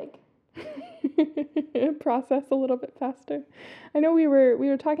trying to like process a little bit faster. I know we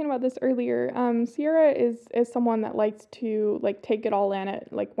were talking about this earlier. Sierra is someone that likes to like take it all in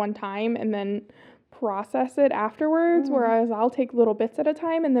at like one time and then process it afterwards, whereas I'll take little bits at a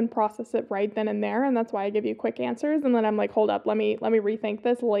time and then process it right then and there, and that's why I give you quick answers, and then I'm like, hold up, let me rethink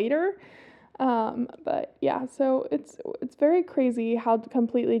this later. But yeah, so it's very crazy how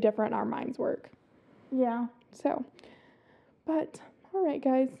completely different our minds work. Yeah. So, but all right,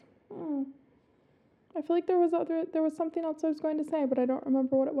 guys. I feel like there was something else I was going to say, but I don't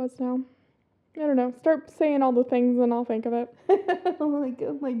remember what it was now. I don't know. Start saying all the things and I'll think of it.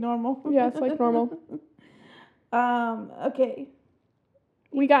 like normal. Yes, like normal. Okay.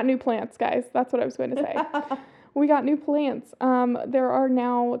 We got new plants, guys. That's what I was going to say. We got new plants. There are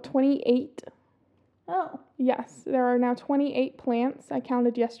now 28. Oh. Yes, there are now 28 plants. I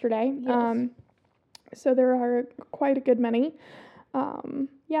counted yesterday. Yes. So there are quite a good many.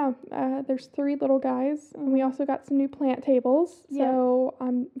 There's 3 little guys, and we also got some new plant tables. So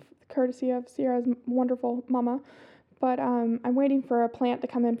courtesy of Sierra's wonderful mama. But I'm waiting for a plant to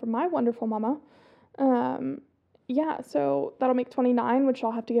come in from my wonderful mama. So that'll make 29, which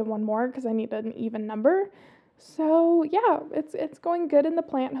I'll have to give one more because I need an even number. So yeah, it's going good in the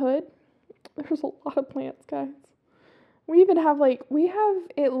plant hood. There's a lot of plants, guys. We even have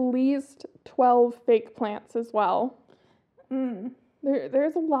at least 12 fake plants as well.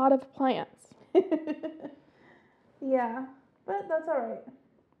 There's a lot of plants. Yeah, but that's all right.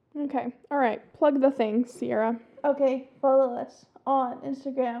 Okay. All right. Plug the thing, Sierra. Okay, follow us on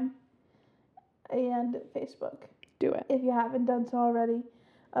Instagram and Facebook. Do it. If you haven't done so already,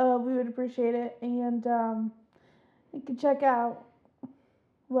 we would appreciate it. And you can check out,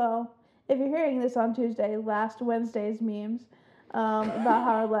 well, if you're hearing this on Tuesday, last Wednesday's memes about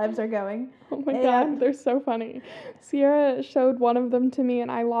how our lives are going. Oh my god, they're so funny. Sierra showed one of them to me and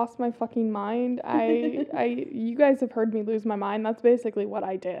I lost my fucking mind. You guys have heard me lose my mind. That's basically what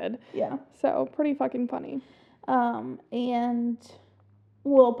I did. Yeah. So, pretty fucking funny. And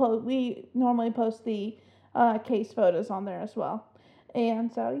we normally post the case photos on there as well.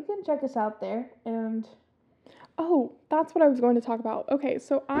 And so you can check us out there. And oh, that's what I was going to talk about. Okay,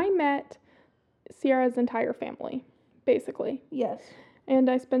 so I met Sierra's entire family, basically. Yes. And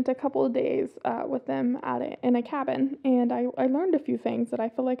I spent a couple of days with them in a cabin, and I learned a few things that I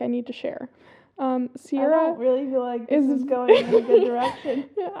feel like I need to share. Sierra I don't really feel like this is going in a good direction.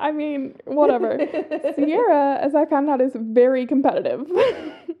 I mean, whatever. Sierra, as I found out, is very competitive.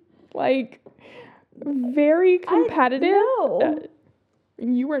 Like, very competitive. No.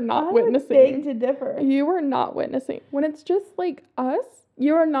 You were not I witnessing. beg to differ. You were not witnessing. When it's just like us,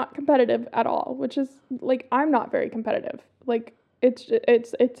 you are not competitive at all, which is like, I'm not very competitive. Like, it's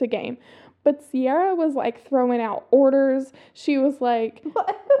a game. But Sierra was like throwing out orders. She was like,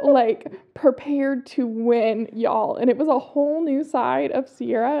 like prepared to win, y'all. And it was a whole new side of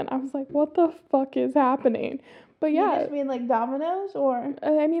Sierra. And I was like, what the fuck is happening? But yeah. You just mean like dominoes or?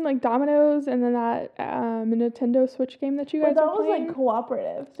 I mean like dominoes and then that Nintendo Switch game that you guys were playing. That was like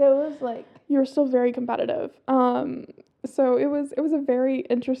cooperative. So it was like. You were still very competitive. So it was a very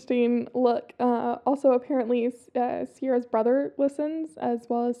interesting look. Also, apparently, Sierra's brother listens as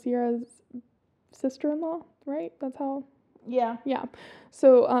well as Sierra's sister-in-law, right? That's how. Yeah. Yeah.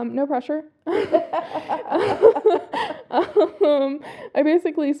 So no pressure. I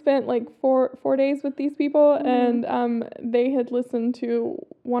basically spent like four days with these people, and they had listened to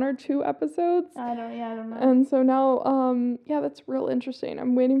 1 or 2 episodes. I don't know. And so now, yeah, that's real interesting.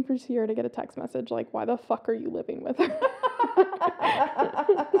 I'm waiting for Sierra to get a text message like, why the fuck are you living with her?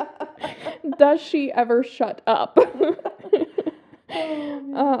 Does she ever shut up? But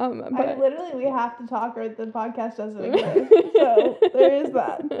we have to talk or the podcast doesn't exist. So there is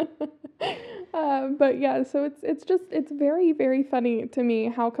that. But yeah, so it's very, very funny to me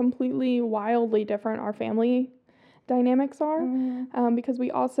how completely wildly different our family dynamics are. Because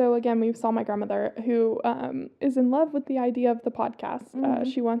we also, again, we saw my grandmother who is in love with the idea of the podcast.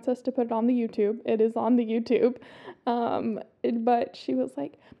 She wants us to put it on the YouTube. It is on the YouTube. But she was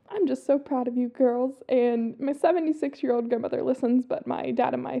like, I'm just so proud of you girls. And my 76-year-old grandmother listens, but my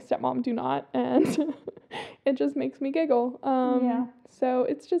dad and my stepmom do not. And it just makes me giggle. Yeah. So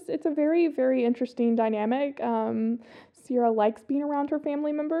it's a very, very interesting dynamic. Sierra likes being around her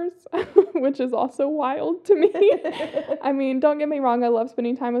family members, which is also wild to me. I mean, don't get me wrong. I love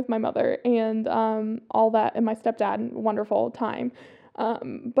spending time with my mother and all that, and my stepdad. Wonderful time.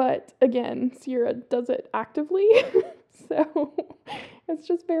 But again, Sierra does it actively. So it's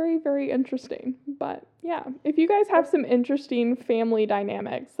just very, very interesting. But yeah, if you guys have some interesting family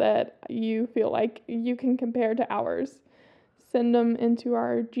dynamics that you feel like you can compare to ours, send them into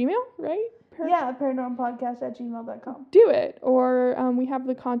our Gmail, right? paranormalpodcast@gmail.com. Do it. Or we have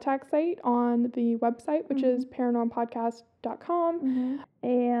the contact site on the website, which is paranormalpodcast.com.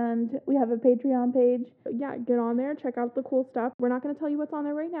 And we have a Patreon page. Yeah, get on there. Check out the cool stuff. We're not going to tell you what's on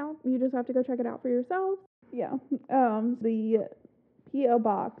there right now. You just have to go check it out for yourself. Yeah. The P.O.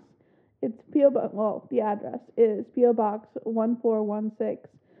 Box. It's P.O. Box. Well, the address is P.O. Box 1416,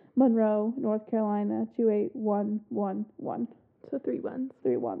 Monroe, North Carolina 28111. So 3 ones.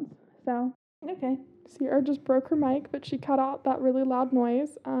 3 ones. So, okay. Sierra just broke her mic, but she cut out that really loud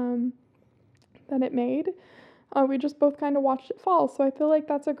noise that it made. We just both kind of watched it fall, so I feel like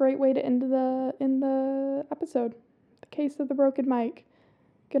that's a great way to end the episode. The case of the broken mic.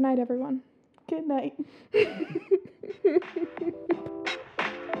 Good night, everyone. Good night.